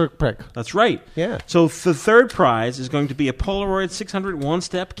 Prick. That's right. Yeah. So the third prize is going to be a Polaroid 600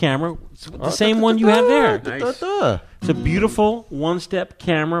 one-step camera, the same one you have there. Nice. It's a beautiful one-step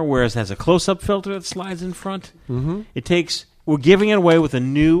camera, whereas it has a close-up filter that slides in front. Mm-hmm. We're giving it away with a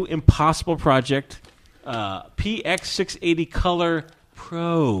new Impossible Project PX680 Color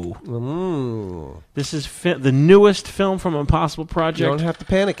Pro. Ooh. This is the newest film from Impossible Project. You don't have to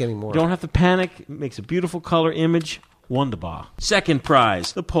panic anymore. You don't have to panic. It makes a beautiful color image. Wonderbar. Second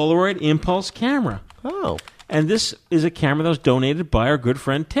prize, the Polaroid Impulse camera. Oh. And this is a camera that was donated by our good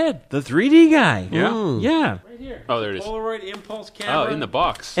friend Ted, the 3D guy. Yeah? Yeah. Right here. Oh, there it is. Polaroid Impulse camera. Oh, in the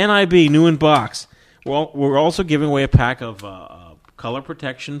box. NIB, new in box. Well, we're also giving away a pack of color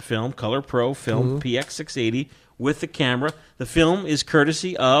protection film, Color Pro film, PX680, with the camera. The film is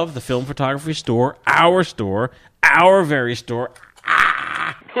courtesy of the Film Photography Store, our very store.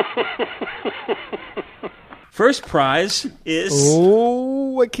 Ah! First prize is...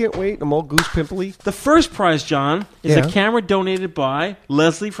 Oh, I can't wait. I'm all goose pimply. The first prize, John, is Yeah. a camera donated by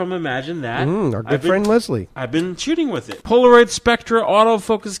Leslie from Imagine That. Our good friend Leslie. I've been shooting with it. Polaroid Spectra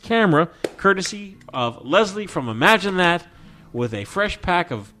autofocus camera, courtesy of Leslie from Imagine That, with a fresh pack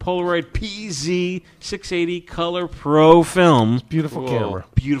of Polaroid PZ 680 Color Pro film. Beautiful camera.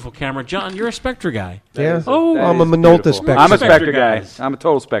 Beautiful camera. John, you're a Spectra guy. Yeah. Oh, I'm a Minolta Spectra. I'm a Spectra guy. I'm a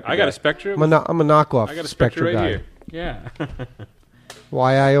total Spectra I got guy. a Spectra. I'm a knockoff I got a Spectra right guy. here. Yeah.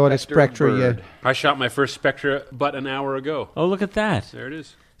 Why I ought to Spectra you. I shot my first Spectra but an hour ago. Oh, look at that. There it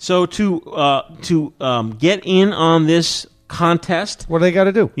is. So to get in on this contest, what do they got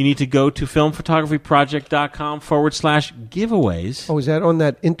to do? You need to go to filmphotographyproject.com/giveaways. Oh, is that on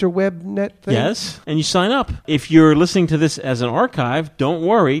that interweb net thing? Yes, and you sign up. If you're listening to this as an archive, don't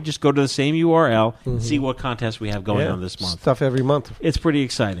worry. Just go to the same URL and see what contest we have going on this month. Stuff every month. It's pretty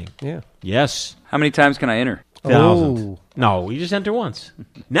exciting. Yeah. Yes. How many times can I enter? 1,000. No, you just enter once.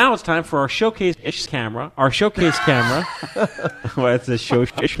 Now it's time for our showcase camera. Our showcase camera. What, it's a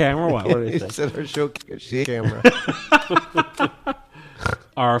showcase camera? What did I say? It said our showcase camera.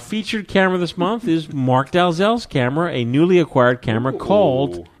 Our featured camera this month is Mark Dalzell's camera, a newly acquired camera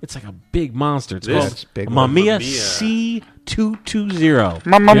called, it's like a big monster. It's called Mamiya C220.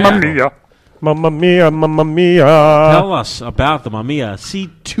 Mamma mia. Mamma mia, mamma mia. Tell us about the Mamiya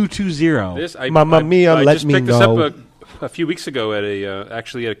C220. This, Mamma mia, I let just me picked know. this up a few weeks ago at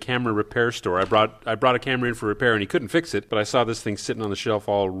actually at a camera repair store. I brought a camera in for repair and he couldn't fix it, but I saw this thing sitting on the shelf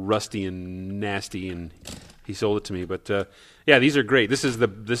all rusty and nasty, and he sold it to me. But yeah, these are great. This is the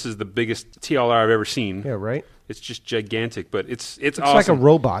biggest TLR I've ever seen. Yeah, right. It's just gigantic, but it's awesome. like a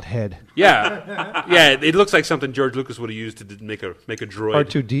robot head. Yeah, yeah. It looks like something George Lucas would have used to make a droid.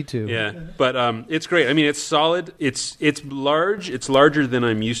 R2D2. Yeah, but it's great. I mean, it's solid. It's large. It's larger than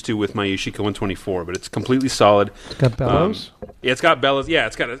I'm used to with my Yashica 124, but it's completely solid. It's got bellows. Yeah, it's got bellows. Yeah,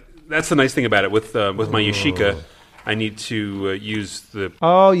 it's got. That's the nice thing about it with my Yashica. I need to use the.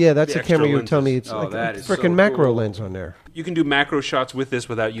 Oh yeah, that's the the camera you were extra telling me. lenses. It's like a that is freaking so macro cool. lens on there. You can do macro shots with this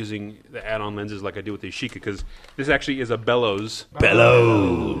without using the add-on lenses like I do with the Yashica, because this actually is a bellows.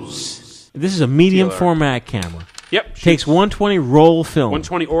 Bellows. This is a medium TLR. format camera. Yep. Takes 120 roll film.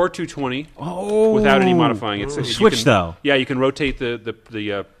 120 or 220. Oh. Without any modifying. It's Switch, you can, though. Yeah, you can rotate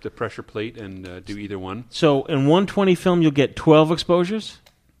the pressure plate and do either one. So in 120 film, you'll get 12 exposures.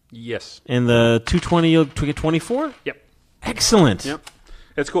 Yes. And the 220, you'll get 24. Yep. Excellent. Yep.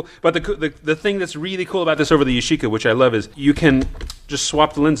 That's cool. But the thing that's really cool about this over the Yashica, which I love, is you can just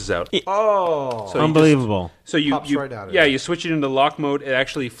swap the lenses out. Oh, So you unbelievable. So you Pops right out of yeah, it. you switch it into lock mode. It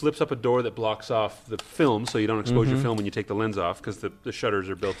actually flips up a door that blocks off the film, so you don't expose your film when you take the lens off, because the shutters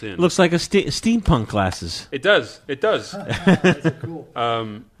are built in. Looks like a steampunk glasses. It does. It does. That's cool.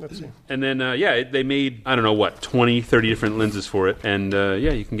 Let's see. And then, they made, I don't know, 20, 30 different lenses for it. And,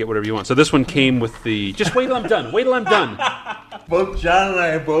 you can get whatever you want. So this one came with the... Just wait till I'm done. Wait till I'm done. Both John and I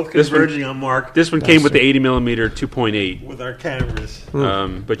are both This one- converging on Mark. This one came with the 80mm 2.8. With our cameras.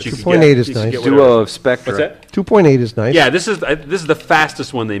 But you 2.8 is you could nice. get Duo whatever. of Spectra. What's that? 2.8 is nice. Yeah, this is the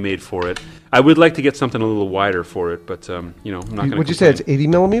fastest one they made for it. I would like to get something a little wider for it, but I'm not going to. Would you say it's 80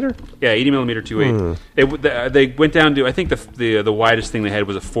 millimeter? Yeah, 80mm 2.8. They went down to, I think the widest thing they had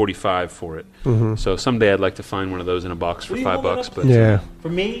was a 45 for it. So someday I'd like to find one of those in a box for $5. But Yeah. For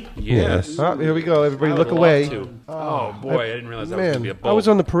me? yes. Oh, here we go. Everybody, I look would away. love to. Oh boy, I didn't realize that was going to be a Man, bulb. I was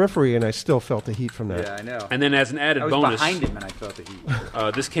on the periphery and I still felt the heat from that. Yeah, I know. And then as an added I was bonus, behind him and I felt the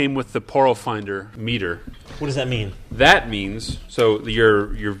heat. this came with the Poral Finder meter. What does that mean? That means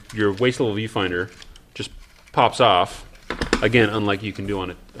your waist level viewfinder just pops off again, unlike you can do on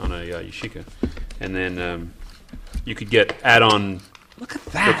a Yashica, and then you could get add-on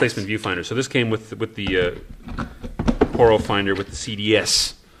replacement viewfinder. So this came with the Poral Finder with the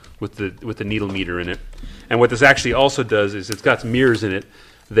CDS with the needle meter in it, and what this actually also does is it's got mirrors in it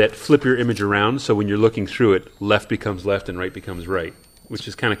that flip your image around. So when you're looking through it, left becomes left and right becomes right, which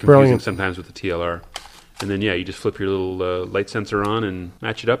is kind of confusing Brilliant. sometimes with the TLR. And then, you just flip your little light sensor on and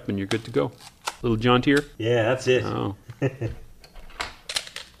match it up, and you're good to go. Little John Tier. Yeah, that's it. Oh.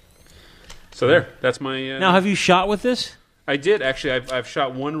 So there. That's my... Now, have you shot with this? I did, actually. I've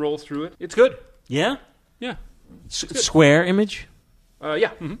shot one roll through it. It's good. Yeah? Yeah. Square image? Yeah.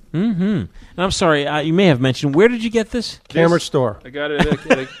 Mm-hmm. Mm-hmm. And I'm sorry, you may have mentioned, where did you get this? Camera store. I got it at a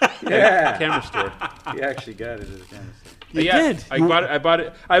camera store. He actually got it at a camera store. You did. I bought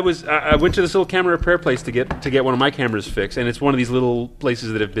it. I went to this little camera repair place to get one of my cameras fixed, and it's one of these little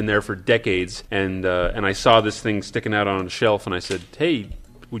places that have been there for decades. And I saw this thing sticking out on a shelf, and I said, "Hey,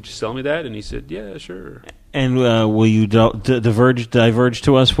 would you sell me that?" And he said, "Yeah, sure." And will you diverge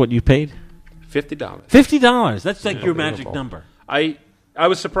to us what you paid? $50. $50. That's like your magic number. I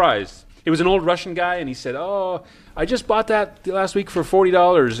was surprised. It was an old Russian guy, and he said, "Oh, I just bought that last week for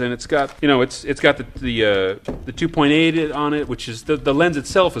 $40, and it's got it's got the 2.8 on it, which is the lens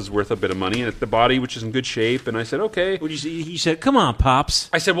itself is worth a bit of money, and the body, which is in good shape." And I said, "Okay." He said, "Come on, pops."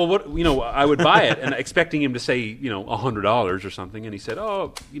 I said, "Well, what? I would buy it," and expecting him to say, $100 or something, and he said,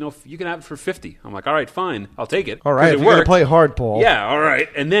 "Oh, you can have it for $50." I'm like, "All right, fine, I'll take it." All right, it if you're gonna play hardball. Yeah, all right.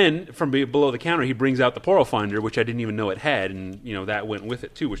 And then from below the counter, he brings out the Poro Finder, which I didn't even know it had, and that went with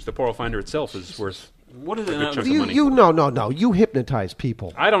it too. Which the Poro Finder itself is worth. What is a it? good chunk of money. No. You hypnotize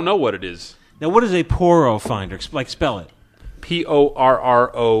people. I don't know what it is. Now, what is a Poro Finder? Like, spell it.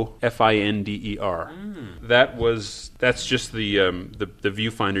 Porrofinder. That's just the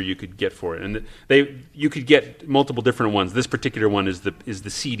viewfinder you could get for it, and you could get multiple different ones. This particular one is the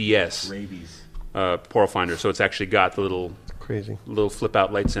CDS Rabies Poro Finder, so it's actually got the little flip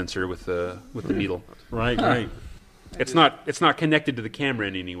out light sensor with the needle. Right. It's not connected to the camera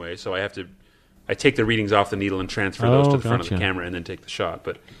in any way, so I take the readings off the needle and transfer those to the front of the camera and then take the shot.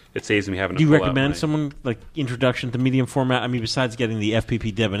 But it saves me having to. Do you pull recommend out someone like introduction to medium format? I mean, besides getting the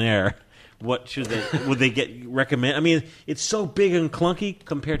FPP Debonair, what would they recommend? I mean, it's so big and clunky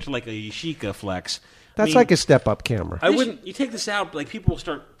compared to like a Yashica Flex. That's like a step up camera. I wouldn't. You take this out, like people will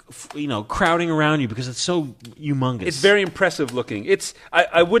start, crowding around you because it's so humongous. It's very impressive looking.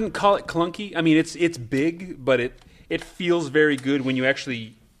 I wouldn't call it clunky. I mean, it's big, but it feels very good when you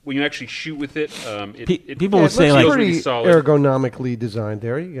actually shoot with it. People would say like pretty solid. Ergonomically designed.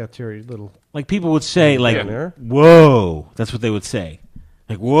 There, you got your little. Like people would say like, "Whoa!" That's what they would say.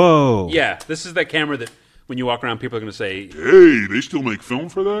 Like, "Whoa!" Yeah, this is that camera that when you walk around, people are going to say, "Hey, they still make film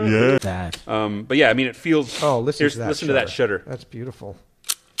for that?" Yeah, that. But yeah, I mean, it feels. Listen to that shutter. That's beautiful.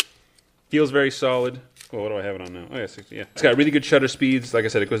 Feels very solid. Well, what do I have it on now? Oh yeah, 60. Yeah, it's got really good shutter speeds. Like I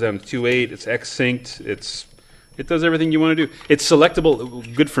said, it goes down to 2.8. It's X-synced. It does everything you want to do. It's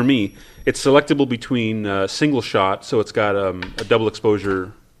selectable. Good for me. It's selectable between single shot, so it's got a double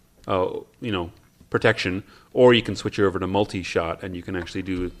exposure, protection, or you can switch over to multi-shot, and you can actually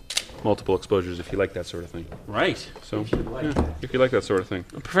do multiple exposures if you like that sort of thing. Right. So, if you like that sort of thing.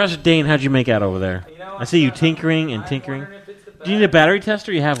 Professor Dane, how'd you make out over there? I see you tinkering and tinkering. Do you need a battery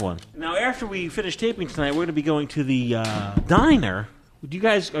tester? You have one. Now, after we finish taping tonight, we're going to be going to the diner. Are you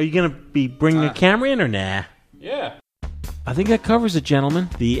going to be bringing a camera in or nah? Yeah. I think that covers it, gentlemen.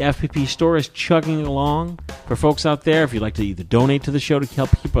 The FPP store is chugging along. For folks out there, if you'd like to either donate to the show to help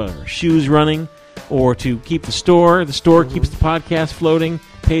keep our shoes running or to keep the store keeps the podcast floating,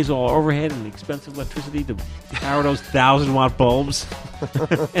 pays all overhead and the expensive electricity to power those 1,000-watt bulbs.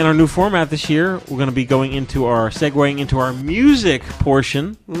 And our new format this year, we're going to be segueing into our music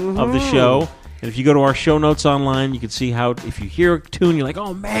portion of the show. And if you go to our show notes online, you can see how if you hear a tune, you're like,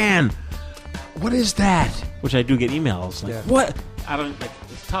 "Oh, man, what is that?" Which I do get emails like, "What?" I don't like.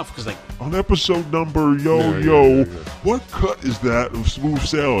 It's tough because like on episode number what cut is that of Smooth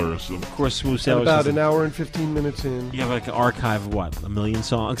Sailors? Of course, Smooth Sailors. About an hour and 15 minutes in. You have like an archive of what, 1 million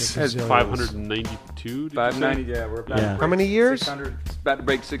songs? It has 592. 590. Yeah, we're about. Yeah. How many years? 600. It's about to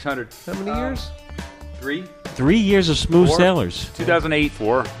break 600. How many years? 3. 3 years of Smooth Sailors. 2008.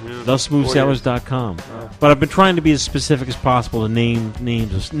 4. Yeah. TheSmoothSailors.com. But I've been trying to be as specific as possible to name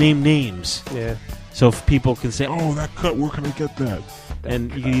names. Yeah. So if people can say, "Oh, that cut, where can I get that?"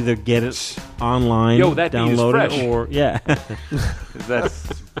 And you can either get it online, that beat is download fresh. it, or That's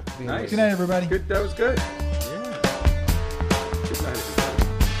nice. Good night, everybody. Good. That was good. Good night, everybody.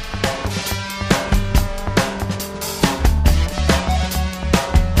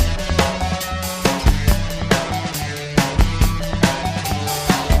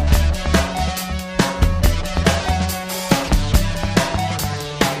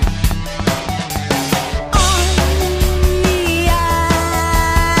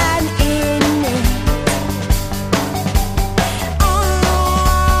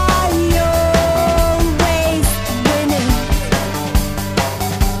 On your way.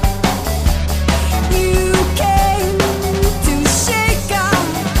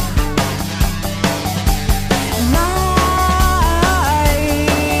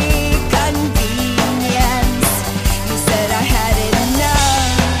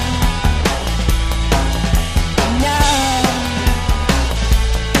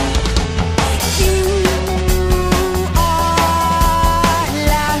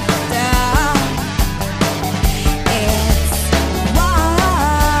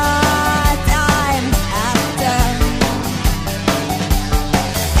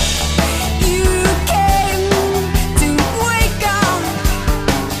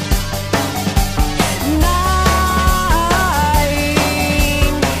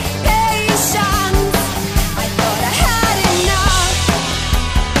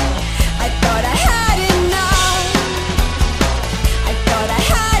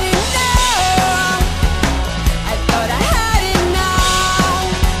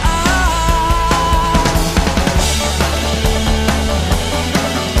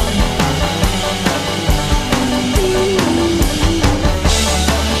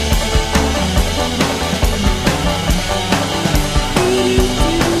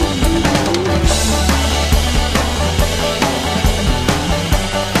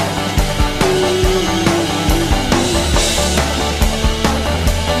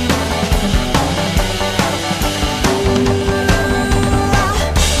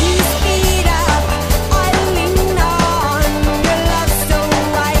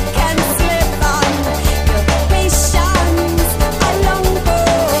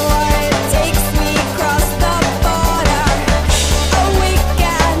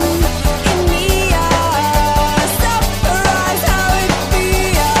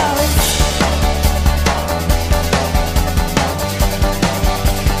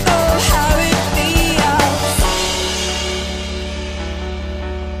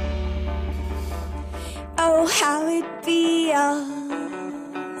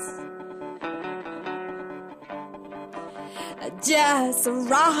 that's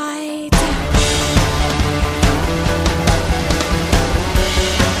right.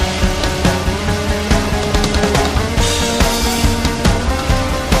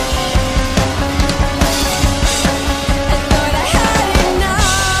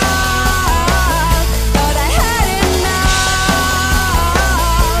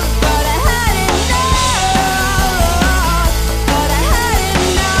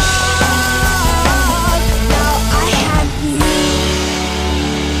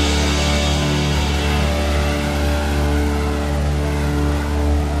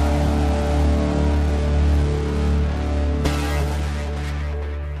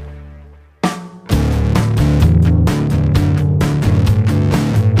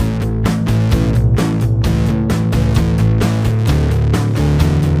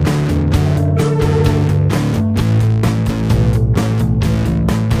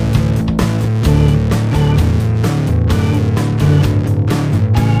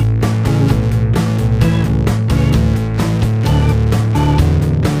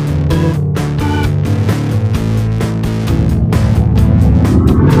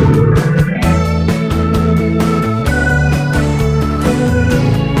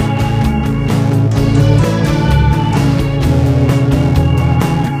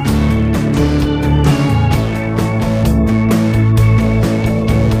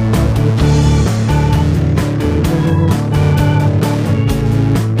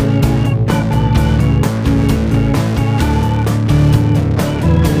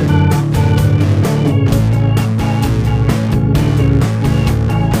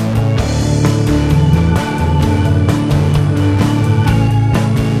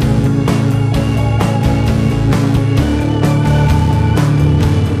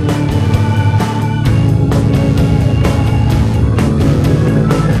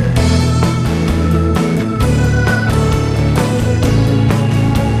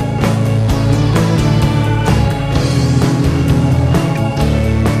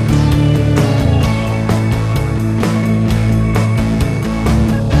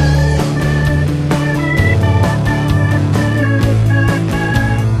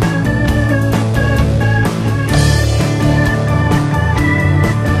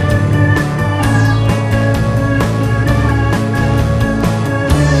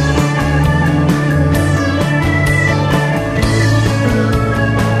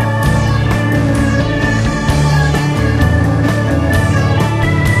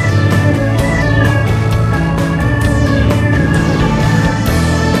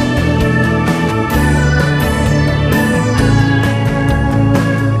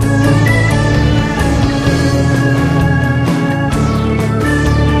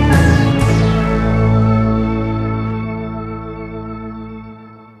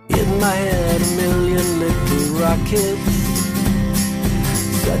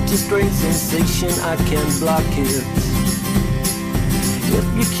 Such a strange sensation, I can't block it. If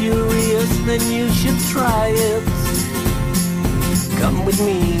you're curious, then you should try it. Come with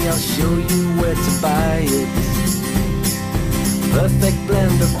me, I'll show you where to buy it. Perfect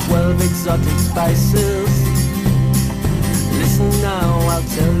blend of 12 exotic spices. Listen now, I'll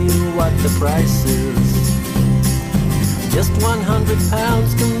tell you what the price is. Just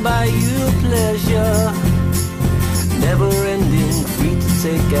 £100 can buy you pleasure, never ending, free to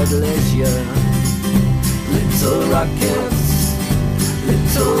take at leisure. Little rockets,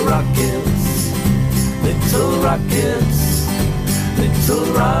 little rockets, little rockets, little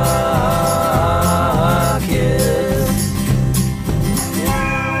rockets.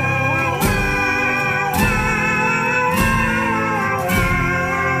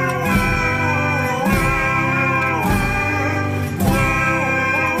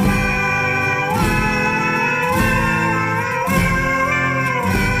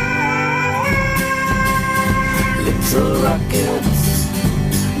 Little rockets,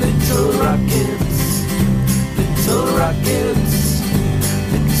 little rockets, little rockets,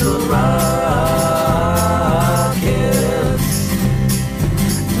 little rockets.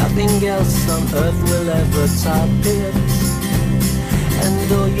 Nothing else on earth will ever top it. And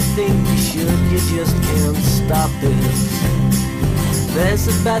though you think you should, you just can't stop it. There's a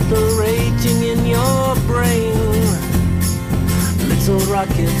battle raging in your brain. Little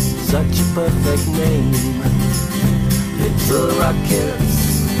rockets, such a perfect name. Little rockets,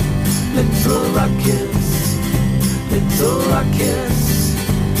 little rockets, little rockets,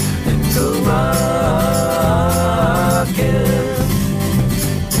 little rockets.